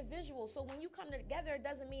guys are individuals, so when you come together, it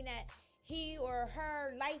doesn't mean that he or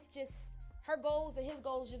her life her goals and his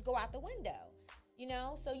goals just go out the window.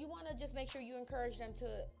 So you want to just make sure you encourage them to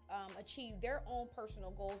achieve their own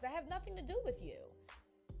personal goals that have nothing to do with you.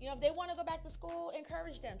 If they want to go back to school,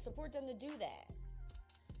 encourage them, support them to do that.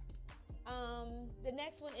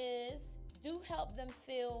 next one is do help them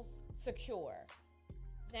feel secure.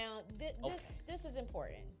 Now, this is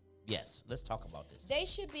important. Yes, let's talk about this. They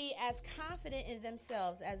should be as confident in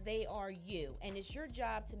themselves as they are you, and it's your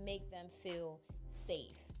job to make them feel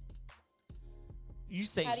safe. You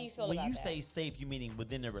say, how do you feel when about you that? say safe, you meaning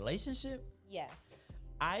within a relationship? Yes.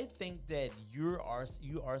 I think that you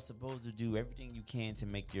are supposed to do everything you can to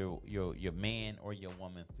make your man or your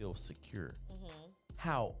woman feel secure.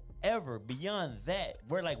 However, beyond that,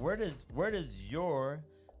 where does your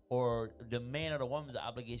or the man or the woman's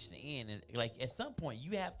obligation end? And like at some point,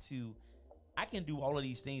 you have to. I can do all of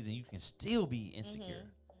these things, and you can still be insecure.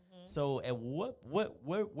 So, at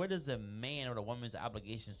where does the man or the woman's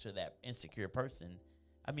obligations to that insecure person?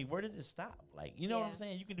 I mean, where does it stop? Like, you know what I'm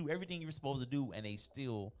saying? You can do everything you're supposed to do, and they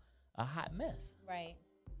still a hot mess. Right.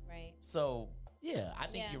 So, yeah, I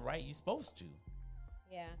think you're right. You're supposed to.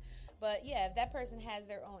 Yeah, but yeah, if that person has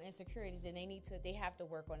their own insecurities, then they have to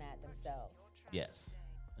work on that themselves. Yes,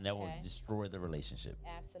 and that will destroy the relationship.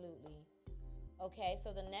 Absolutely. Okay,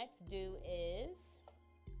 so the next do is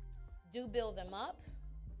do build them up.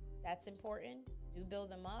 That's important. Do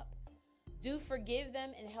build them up. Do forgive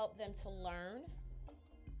them and help them to learn.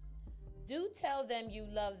 Do tell them you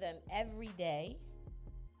love them every day.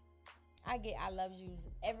 I love you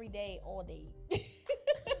every day, all day.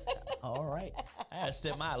 All right. I gotta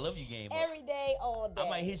step my I love you game up. Every day, all day. I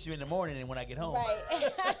might hit you in the morning and when I get home.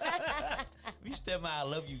 Right. We step my I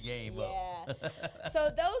love you game up. So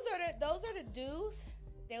those are the do's.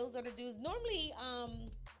 Those are the do's. Normally,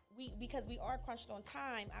 because we are crunched on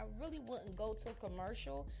time, I really wouldn't go to a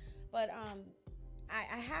commercial, but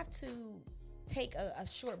I have to take a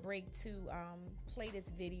short break to play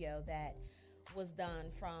this video that was done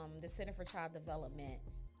from the Center for Child Development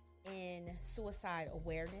in suicide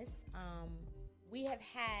awareness. We have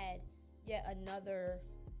had yet another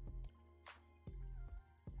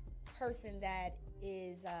person that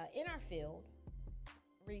is in our field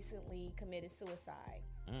recently committed suicide.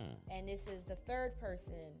 And this is the third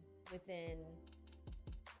person within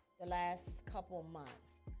the last couple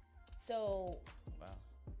months. So,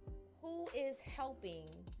 who is helping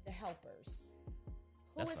the helpers?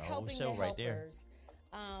 Who is helping the helpers?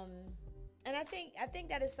 And I think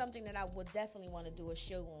that is something that I would definitely want to do a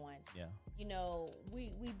show on. Yeah. You know,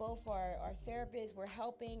 we both are therapists. We're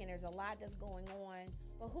helping, and there's a lot that's going on.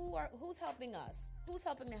 But who's helping us? Who's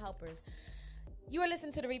helping the helpers? You are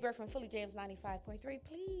listening to the Rebirth from Philly Jamz 95.3.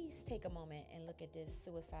 Please take a moment and look at this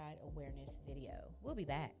suicide awareness video. We'll be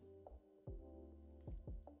back.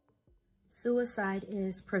 Suicide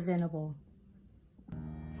is preventable.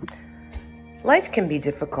 Life can be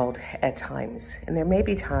difficult at times, and there may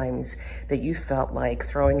be times that you felt like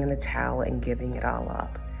throwing in the towel and giving it all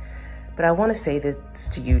up. But I want to say this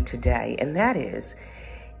to you today, and that is,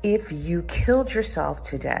 if you killed yourself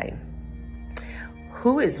today,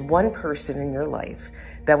 who is one person in your life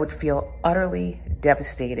that would feel utterly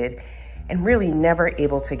devastated and really never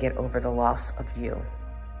able to get over the loss of you?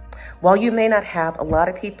 While you may not have a lot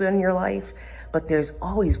of people in your life, but there's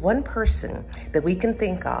always one person that we can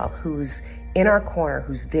think of who's in our corner,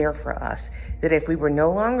 who's there for us, that if we were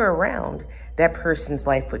no longer around, that person's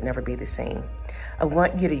life would never be the same. I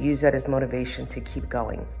want you to use that as motivation to keep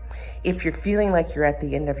going. If you're feeling like you're at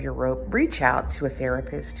the end of your rope, reach out to a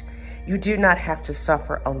therapist. You do not have to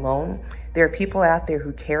suffer alone. There are people out there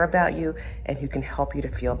who care about you and who can help you to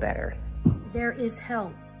feel better. There is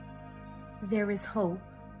help. There is hope.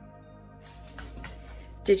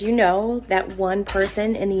 Did you know that one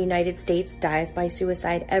person in the United States dies by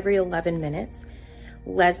suicide every 11 minutes?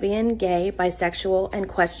 Lesbian, gay, bisexual, and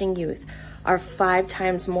questioning youth are 5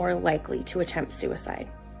 times more likely to attempt suicide.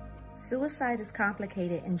 Suicide is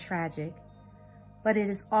complicated and tragic, but it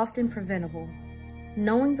is often preventable.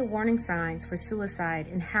 Knowing the warning signs for suicide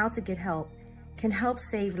and how to get help can help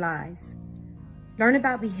save lives. Learn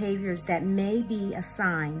about behaviors that may be a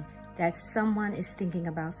sign that someone is thinking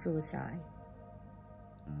about suicide.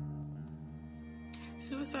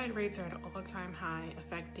 Suicide rates are at an all-time high,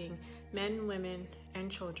 affecting men, women, and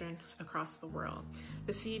children across the world.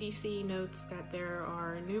 The CDC notes that there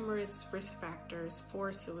are numerous risk factors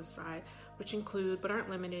for suicide, which include but aren't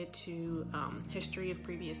limited to history of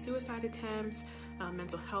previous suicide attempts,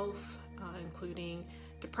 mental health, including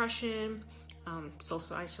depression,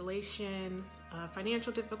 social isolation,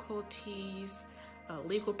 financial difficulties,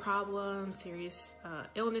 legal problems, serious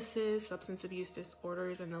illnesses, substance abuse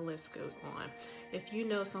disorders, and the list goes on. If you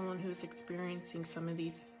know someone who's experiencing some of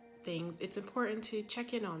these things, it's important to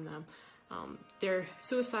check in on them. Their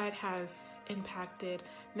suicide has impacted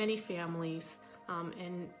many families,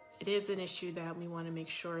 and it is an issue that we want to make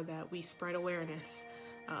sure that we spread awareness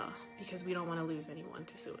because we don't want to lose anyone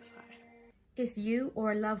to suicide. If you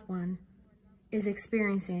or a loved one is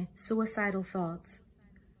experiencing suicidal thoughts,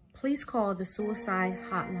 please call the Suicide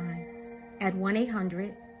Hotline at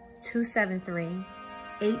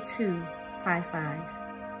 1-800-273-8255.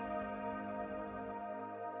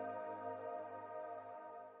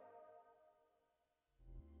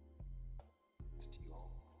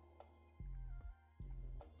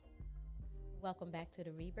 Welcome back to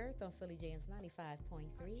the Rebirth on Philly Jamz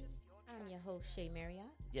 95.3. I'm your host, Shea Marriott.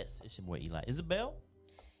 Yes, it's your boy Eli Isabelle.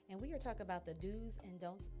 And we are talking about the do's and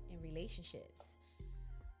don'ts in relationships.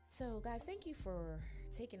 So, guys, thank you for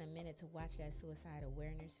taking a minute to watch that suicide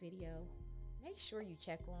awareness video. Make sure you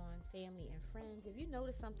check on family and friends. If you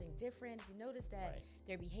notice something different, if you notice that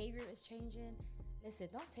their behavior is changing, listen,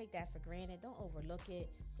 don't take that for granted. Don't overlook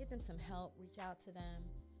it. Get them some help. Reach out to them,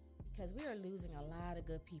 because we are losing a lot of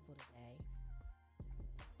good people today.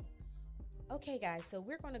 Okay, guys, so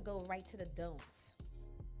we're going to go right to the don'ts.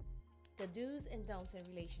 The do's and don'ts in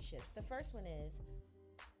relationships. The first one is,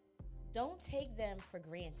 don't take them for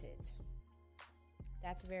granted.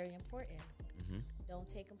 That's very important. Mm-hmm. Don't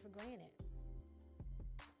take them for granted,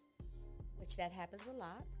 which that happens a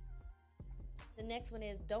lot. The next one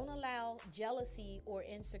is, don't allow jealousy or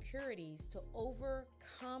insecurities to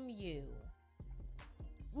overcome you.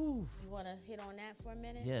 Ooh. You want to hit on that for a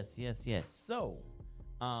minute? Yes.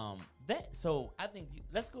 So I think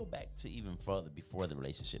let's go back to even further before the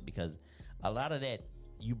relationship, because a lot of that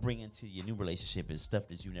you bring into your new relationship is stuff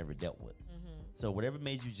that you never dealt with. Mm-hmm. So whatever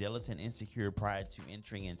made you jealous and insecure prior to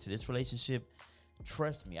entering into this relationship,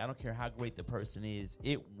 trust me, I don't care how great the person is,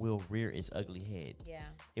 it will rear its ugly head. Yeah.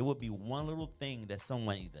 It will be one little thing that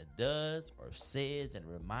someone either does or says and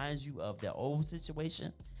reminds you of that old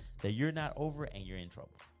situation that you're not over, and you're in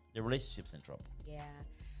trouble. The relationship's in trouble. Yeah.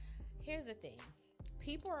 Here's the thing.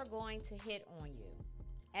 People are going to hit on you.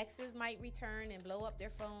 Exes might return and blow up their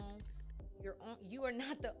phone. You are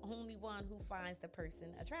not the only one who finds the person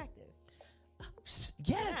attractive.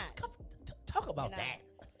 Yeah, talk about that.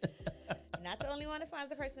 Not the only one who finds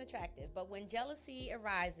the person attractive. But when jealousy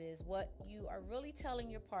arises, what you are really telling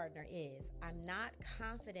your partner is, I'm not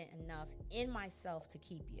confident enough in myself to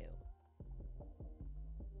keep you.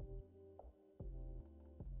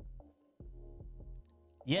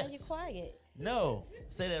 Yes. Are you quiet? No,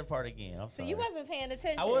 say that part again. I'm sorry. So you wasn't paying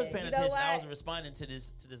attention. I was paying attention. What? I was responding to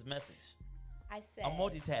this message. I said, I'm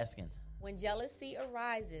multitasking. When jealousy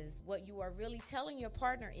arises, what you are really telling your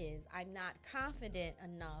partner is, I'm not confident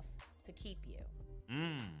enough to keep you.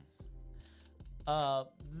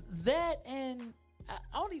 That, and I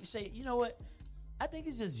don't even say, you know what? I think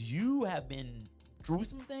it's just you have been through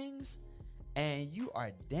some things and you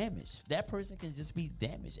are damaged. That person can just be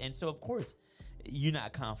damaged. And so, of course, you're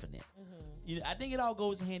not confident. Mm-hmm. I think it all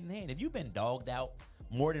goes hand in hand. If you've been dogged out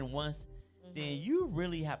more than once, mm-hmm. then you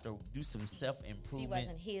really have to do some self-improvement. She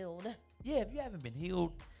wasn't healed. Yeah, if you haven't been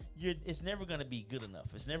healed, it's never going to be good enough.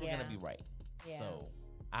 It's never going to be right. Yeah. So,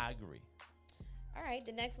 I agree. All right,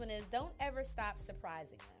 the next one is, don't ever stop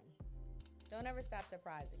surprising them. Don't ever stop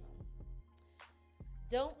surprising them.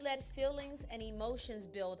 Don't let feelings and emotions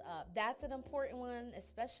build up. That's an important one,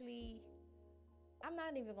 especially, I'm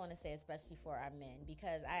not even going to say especially for our men,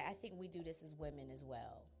 because I think we do this as women as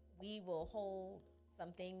well. We will hold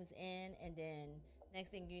some things in, and then next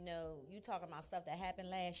thing you know, you talking about stuff that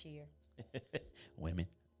happened last year. Women.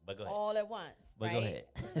 But go ahead. All at once. But right? go ahead.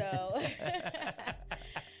 So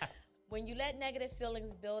when you let negative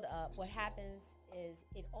feelings build up, what happens is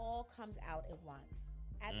it all comes out at once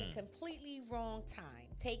at the completely wrong time.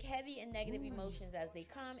 Take heavy and negative emotions as they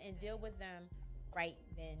come and deal with them right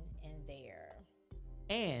then and there.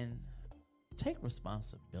 And take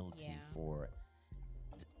responsibility for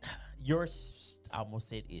your, I almost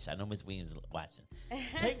said ish. I know Miss Williams is watching.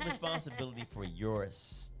 Take responsibility for your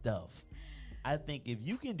stuff. I think if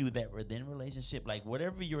you can do that within a relationship, like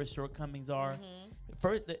whatever your shortcomings are,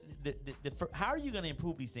 first, how are you going to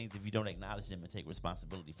improve these things if you don't acknowledge them and take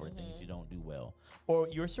responsibility for the things you don't do well, or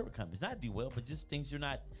your shortcomings? Not do well, but just things you're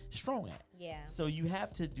not strong at. Yeah. So you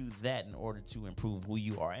have to do that in order to improve who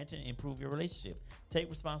you are and to improve your relationship.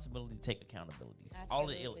 Take responsibility, take accountabilities.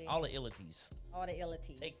 Absolutely. All the illities. All the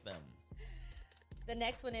illities. Take them. The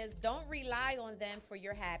next one is, don't rely on them for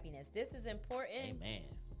your happiness. This is important. Amen.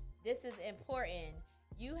 This is important.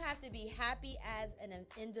 You have to be happy as an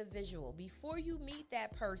individual. Before you meet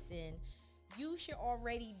that person, you should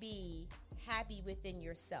already be happy within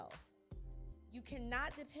yourself. You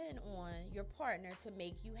cannot depend on your partner to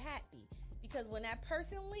make you happy, because when that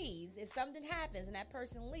person leaves, if something happens and that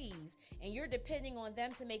person leaves and you're depending on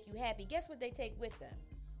them to make you happy, guess what they take with them?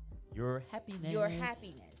 Your happiness. Your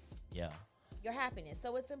happiness. Yeah. your happiness.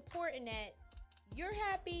 So it's important that you're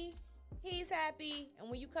happy, he's happy, and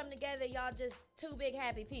when you come together, y'all just two big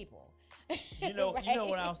happy people. You know, Right? you know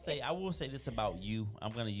what I'll say? I will say this about you.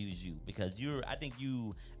 I'm going to use you because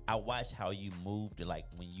I watched how you moved like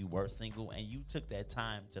when you were single and you took that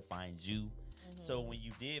time to find you. So when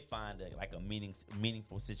you did find a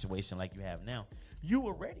meaningful situation like you have now, you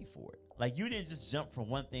were ready for it. Like you didn't just jump from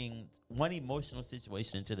one emotional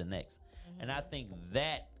situation into the next. And I think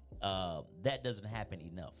that doesn't happen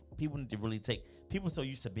enough. People need to really people so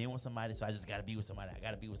used to being with somebody, so I just got to be with somebody. I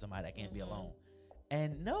got to be with somebody. I can't be alone.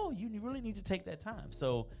 And no, you really need to take that time.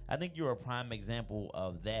 So I think you're a prime example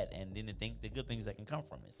of that, and then the good things that can come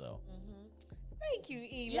from it. So, Thank you,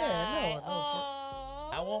 Eli. yeah, no,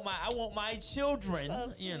 Aw. I want my children,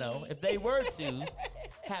 So you know, sweet. if they were to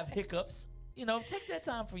have hiccups, you know, take that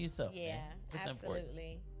time for yourself. Yeah, man. It's important.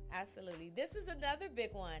 absolutely. Absolutely. This is another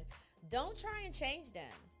big one. Don't try and change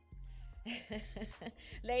them.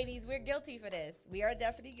 Ladies, we're guilty for this. We are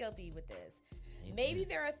definitely guilty with this. Maybe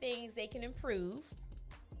there are things they can improve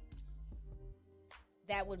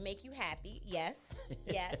that would make you happy. Yes.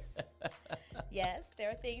 Yes. Yes. There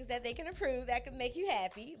are things that they can improve that can make you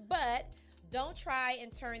happy, but don't try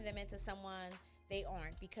and turn them into someone they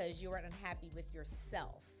aren't because you're unhappy with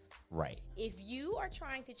yourself. Right. If you are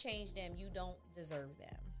trying to change them, you don't deserve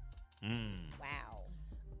them. Wow.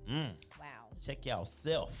 Wow. Check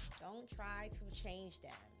yourself. Don't try to change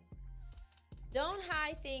them. Don't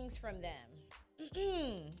hide things from them.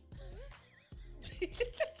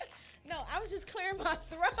 No, I was just clearing my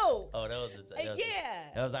throat. Oh, Yeah.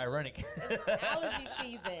 That was ironic. Allergy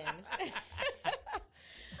season.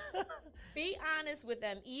 Be honest with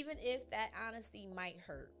them, even if that honesty might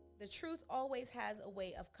hurt. The truth always has a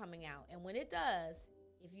way of coming out. And when it does,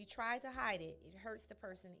 if you try to hide it, it hurts the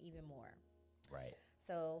person even more. Right.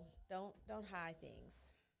 So don't hide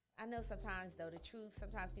things. I know sometimes, though, the truth,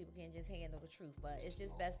 sometimes people can't just handle the truth, but it's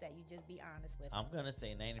just best that you just be honest with them. I'm going to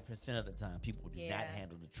say 90% of the time, people do not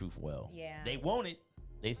handle the truth well. Yeah. They want it.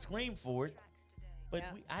 They scream for it. But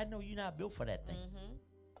Yeah. I know you're not built for that thing.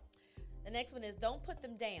 The next one is don't put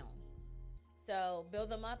them down. So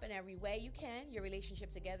build them up in every way you can. Your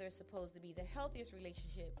relationship together is supposed to be the healthiest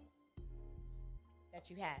relationship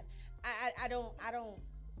that you have. I don't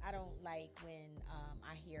like when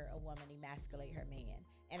I hear a woman emasculate her man,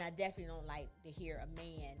 and I definitely don't like to hear a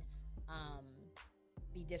man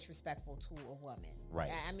be disrespectful to a woman.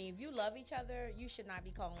 Right. I mean, if you love each other, you should not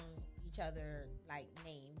be calling each other like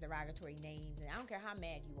names, derogatory names, and I don't care how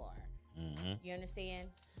mad you are. You understand?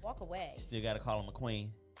 Walk away. Still got to call them a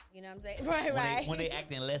queen. You know what I'm saying? Right. When they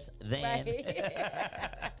acting less than. Right.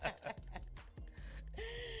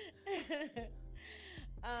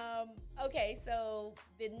 Okay, so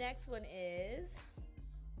the next one is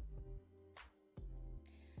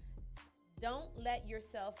don't let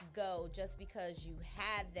yourself go just because you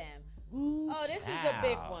have them. This is a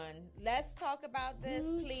big one. Let's talk about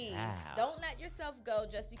this, please. Child. Don't let yourself go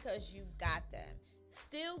just because you got them.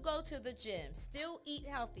 Still go to the gym. Still eat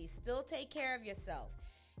healthy. Still take care of yourself.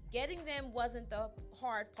 Getting them wasn't the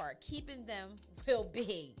hard part. Keeping them will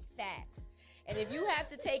be. Facts. And if you have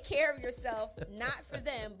to take care of yourself, not for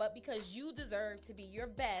them, but because you deserve to be your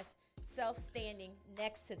best self standing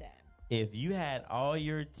next to them. If you had all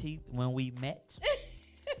your teeth when we met,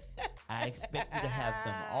 I expect you to have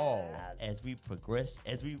them all as we progress,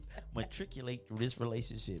 as we matriculate through this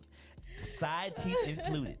relationship. Side teeth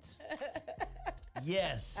included.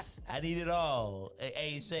 Yes, I need it all.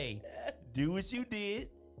 Hey, Shea, do what you did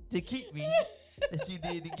to keep me as you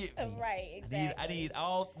did to get me. Right, exactly. I need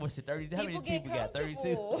all, what's it, 30? How many People teeth get we got?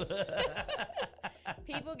 32?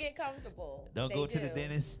 People get comfortable. Don't They go to do. the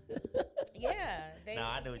dentist. Yeah. No,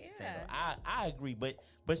 I know what you're saying. Though. I agree, but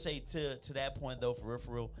Shea, to that point though, for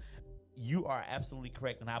real, you are absolutely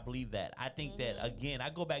correct, and I believe that. I think that again, I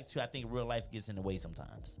go back to I think real life gets in the way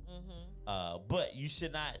sometimes. But you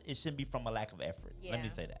should not. It shouldn't be from a lack of effort. Let me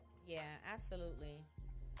Yeah. say that. Yeah, absolutely.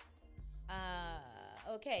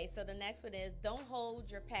 Okay, so the next one is don't hold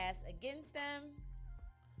your past against them.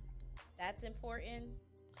 That's important.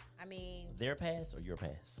 I mean, Their past or your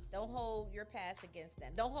past? don't hold your past against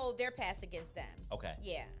them. Don't hold their past against them. Okay.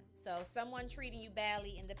 Yeah. So someone treating you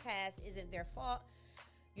badly in the past isn't their fault.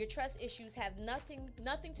 Your trust issues have nothing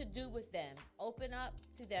to do with them. Open up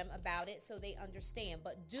to them about it so they understand,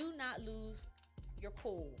 but do not lose your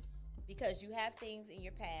cool because you have things in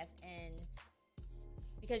your past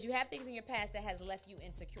that has left you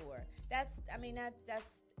insecure. That's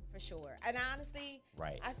for sure. And honestly,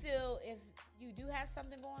 Right. I feel if you do have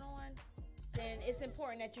something going on, then it's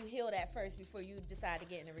important that you heal that first before you decide to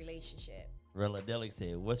get in a relationship. Reladelic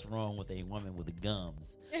said, "What's wrong with a woman with the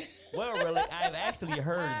gums?" Well, Relic, I've actually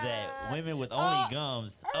heard that women with only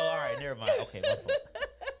gums. Oh, all right, never mind. Okay, my fault.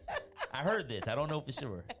 I heard this. I don't know for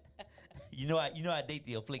sure. You know, I date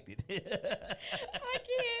the afflicted. I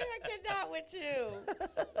cannot with you.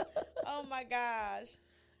 Oh my gosh.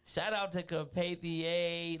 Shout out to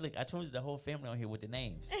Carpathia. Look, I told you the whole family on here with the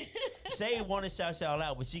names. Shay want to shout y'all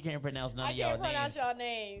out, but she can't pronounce none of y'all names. I can't pronounce y'all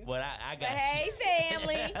names. But I got hey,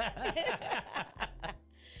 family.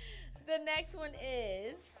 The next one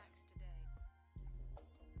is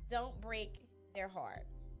don't break their heart.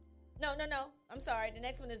 No. I'm sorry. The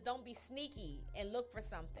next one is don't be sneaky and look for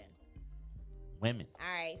something. Women. All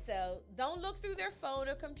right. So don't look through their phone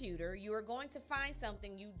or computer. You are going to find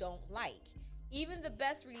something you don't like. Even the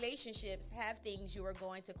best relationships have things you are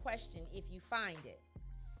going to question if you find it.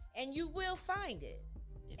 And you will find it.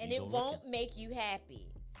 And it won't make you happy.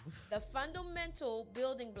 The fundamental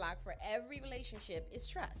building block for every relationship is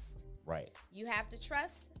trust. Right. You have to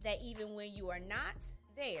trust that even when you are not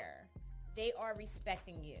there, they are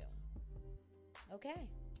respecting you. Okay.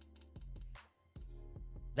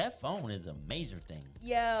 That phone is a major thing.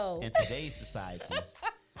 Yo. In today's society.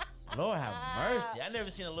 Lord have mercy. I never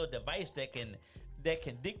seen a little device that can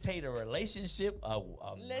dictate a relationship, a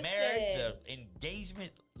marriage, an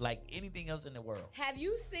engagement, like anything else in the world. Have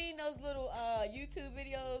you seen those little YouTube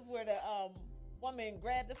videos where the woman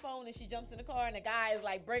grabbed the phone and she jumps in the car and the guy is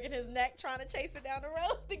like breaking his neck trying to chase her down the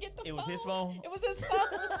road to get the phone? It was his phone? It was his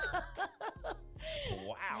phone.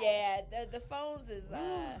 Wow. Yeah, the phones is,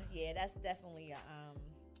 yeah, that's definitely,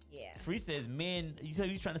 yeah. Free says men, you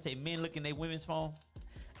trying to say men looking at women's phone?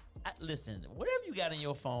 Listen, whatever you got in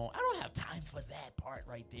your phone, I don't have time for that part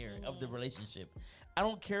right there of the relationship. I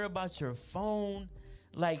don't care about your phone.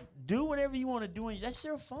 Like, do whatever you want to do, and that's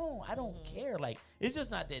your phone. I don't care. Like, it's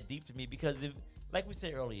just not that deep to me because if, like we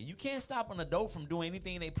said earlier, you can't stop an adult from doing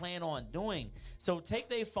anything they plan on doing. So take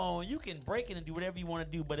their phone. You can break it and do whatever you want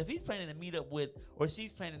to do. But if he's planning to meet up with, or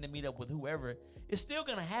she's planning to meet up with whoever, it's still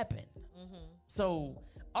gonna happen. So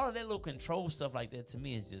all of that little control stuff like that to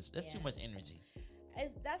me is just that's too much energy.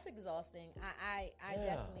 That's exhausting. I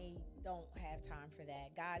definitely don't have time for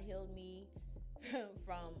that. God healed me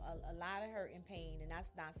from a lot of hurt and pain, and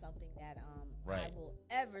that's not something that I will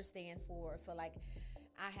ever stand for. Feel like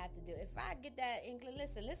I have to do. If I get that inkling,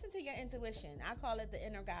 listen to your intuition. I call it the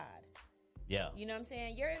inner God. Yeah. You know what I'm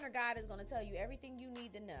saying? Your inner God is going to tell you everything you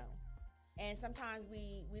need to know, and sometimes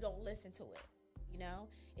we don't listen to it. You know,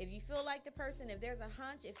 if you feel like the person, if there's a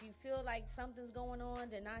hunch, if you feel like something's going on,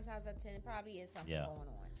 then 9 times out of 10 probably is something going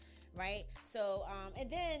on, right? So,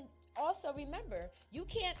 and then also remember, you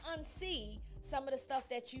can't unsee some of the stuff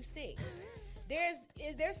that you see.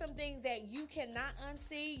 There's some things that you cannot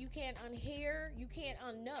unsee, you can't unhear, you can't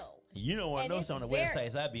unknow. You don't want to know some of the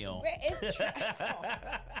websites I be on. It's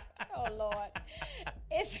oh Lord,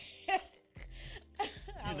 it's.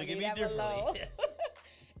 You look at me differently.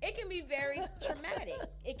 It can be very traumatic.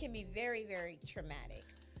 It can be very, very traumatic.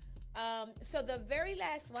 So the very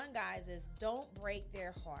last one, guys, is don't break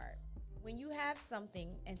their heart. When you have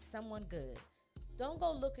something and someone good, don't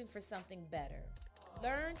go looking for something better.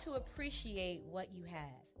 Learn to appreciate what you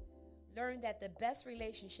have. Learn that the best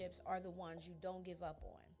relationships are the ones you don't give up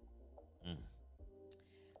on.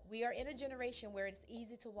 We are in a generation where it's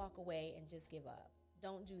easy to walk away and just give up.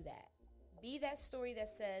 Don't do that. Be that story that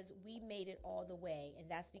says we made it all the way, and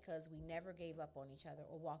that's because we never gave up on each other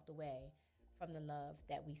or walked away from the love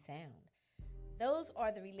that we found. Those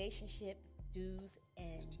are the relationship do's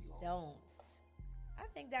and don'ts. I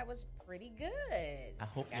think that was pretty good. I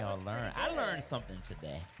hope y'all learned. I learned something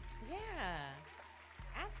today. Yeah,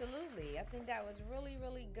 absolutely. I think that was really,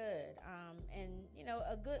 really good. And, you know,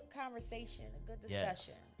 a good conversation, a good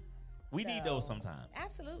discussion. Yes. We need those sometimes.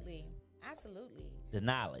 Absolutely. The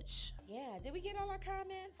knowledge. Yeah. Did we get all our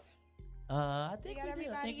comments? I think we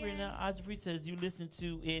did. I think we're now. Ajafri says you listen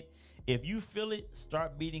to it. If you feel it,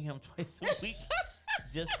 start beating him twice a week.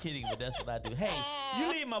 Just kidding, but that's what I do. Hey, you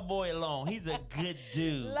leave my boy alone. He's a good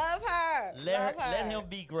dude. Love her. Let him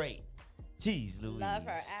be great. Jeez, Louise. Love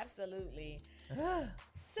her. Absolutely.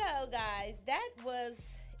 So, guys, that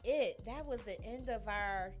was it. That was the end of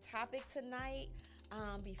our topic tonight.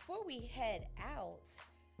 Before we head out,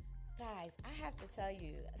 guys, I have to tell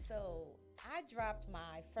you, so I dropped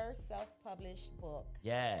my first self-published book.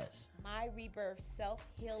 Yes. My Rebirth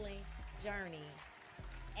Self-Healing Journey.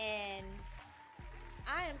 And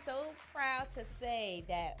I am so proud to say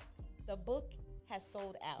that the book has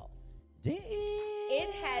sold out. Damn. It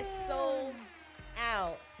has sold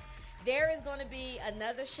out. There is is going to be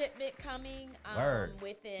another shipment coming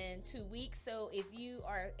within 2 weeks. So if you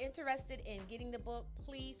are interested in getting the book,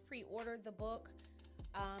 please pre-order the book.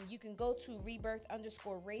 You can go to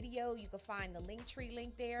Rebirth_radio. You can find the Linktree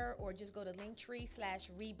link there, or just go to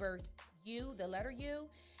Linktree/RebirthU, the letter U,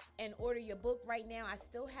 and order your book right now. I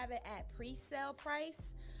still have it at pre-sale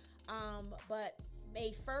price, but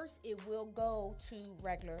May 1st, it will go to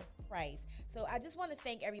regular price. So I just want to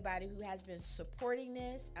thank everybody who has been supporting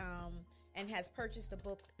this and has purchased the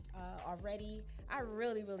book already. I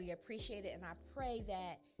really, really appreciate it, and I pray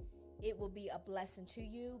that it will be a blessing to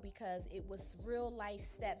you, because it was real life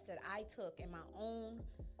steps that I took in my own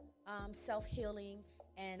self-healing,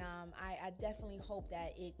 and I definitely hope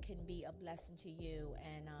that it can be a blessing to you.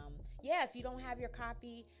 And if you don't have your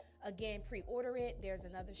copy, again, pre-order it. There's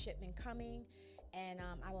another shipment coming, and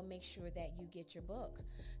I will make sure that you get your book.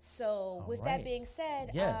 So with that being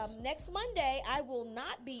said, next Monday, I will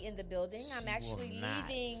not be in the building. I'm actually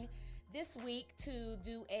leaving this week to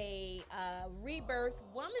do a Rebirth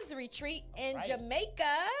Women's Retreat in Jamaica.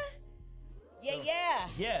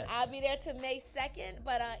 Yes. I'll be there till May 2nd,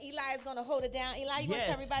 but Eli is going to hold it down. Eli, you want to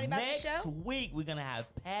tell everybody about the show? Next week, we're going to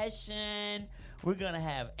have Passion. We're going to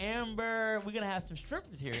have Amber. We're going to have some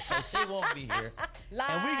strippers here, because Shea won't be here. Lies.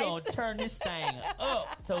 And we're going to turn this thing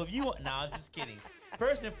up. So if you want, no, I'm just kidding.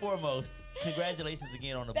 First and foremost, congratulations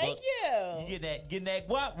again on the book. Thank you. You getting that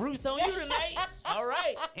what? Roots on you tonight. All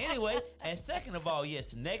right. Anyway, and second of all,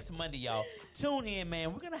 yes, next Monday, y'all, tune in,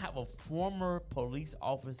 man. We're going to have a former police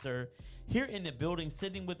officer here in the building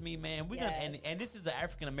sitting with me, man. We're gonna and this is an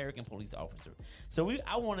African-American police officer. So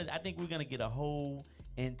I think we're going to get a whole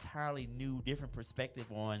entirely new, different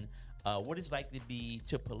perspective on what it's like to be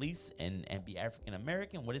to police and be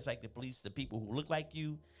African-American, what it's like to police the people who look like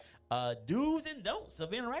you, do's and don'ts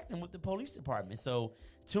of interacting with the police department. So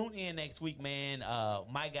tune in next week, man.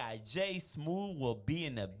 My guy Jay Smooth will be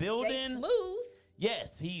in the building. Jay Smooth?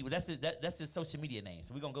 Yes, that's his social media name.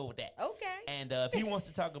 So we're gonna go with that. Okay. And if he wants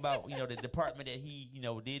to talk about the department that he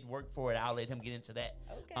did work for, I'll let him get into that.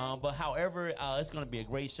 Okay. But however, it's gonna be a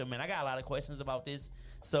great show, man. I got a lot of questions about this,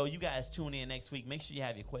 so you guys tune in next week. Make sure you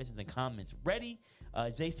have your questions and comments ready.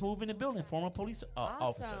 Jay Smooth in the building, former police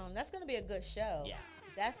officer. Awesome. That's gonna be a good show. Yeah.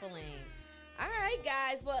 Definitely. All right,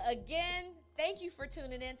 guys. Well, again, thank you for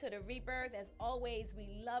tuning in to the Rebirth. As always, we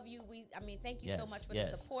love you. Thank you so much for the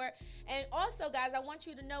support. And also, guys, I want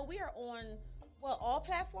you to know we are on, all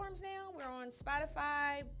platforms now. We're on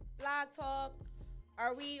Spotify, Blog Talk.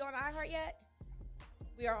 Are we on iHeart yet?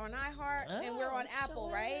 We are on iHeart, and we're on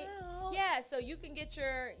Apple, right? Yeah, so you can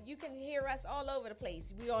hear us all over the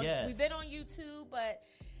place. We've been on YouTube, but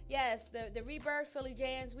yes, the Rebirth Philly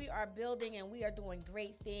Jamz, we are building and we are doing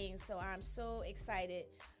great things. So I'm so excited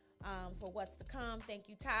for what's to come. Thank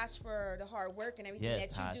you, Tosh, for the hard work and everything that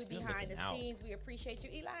Tosh, you do behind the scenes. We appreciate you.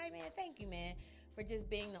 Eli, man, thank you, man, for just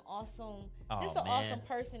being the awesome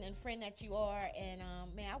person and friend that you are. And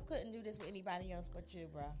man, I couldn't do this with anybody else but you,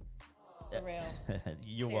 bro. For real.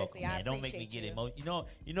 You're Seriously, welcome, man. Don't make me get emotional.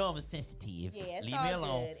 You know I'm a sensitive. Yeah, it's Leave all me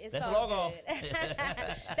alone. good. Let's all log off.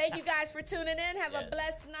 Thank you guys for tuning in. Have a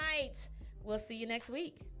blessed night. We'll see you next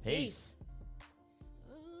week. Peace.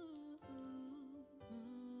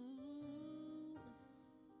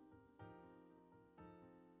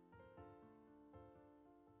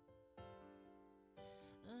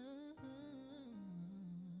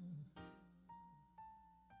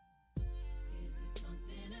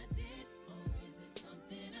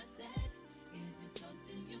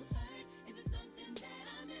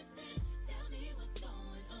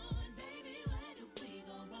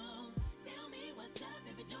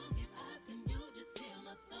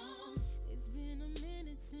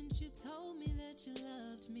 Since you told me that you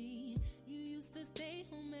loved me, you used to stay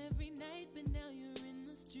home every night, but now you're in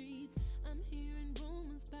the streets. I'm hearing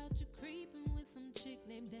rumors about you creeping with some chick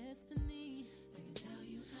named Destiny. I can tell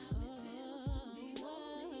you how it feels to be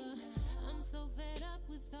lonely. I'm so fed up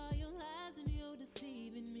with all your lies and you're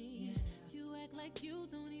deceiving me. You act like you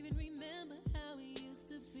don't even remember how it used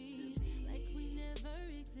to be. Like we never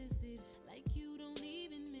existed, like you don't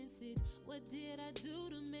even miss it. What did I do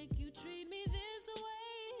to make you treat me this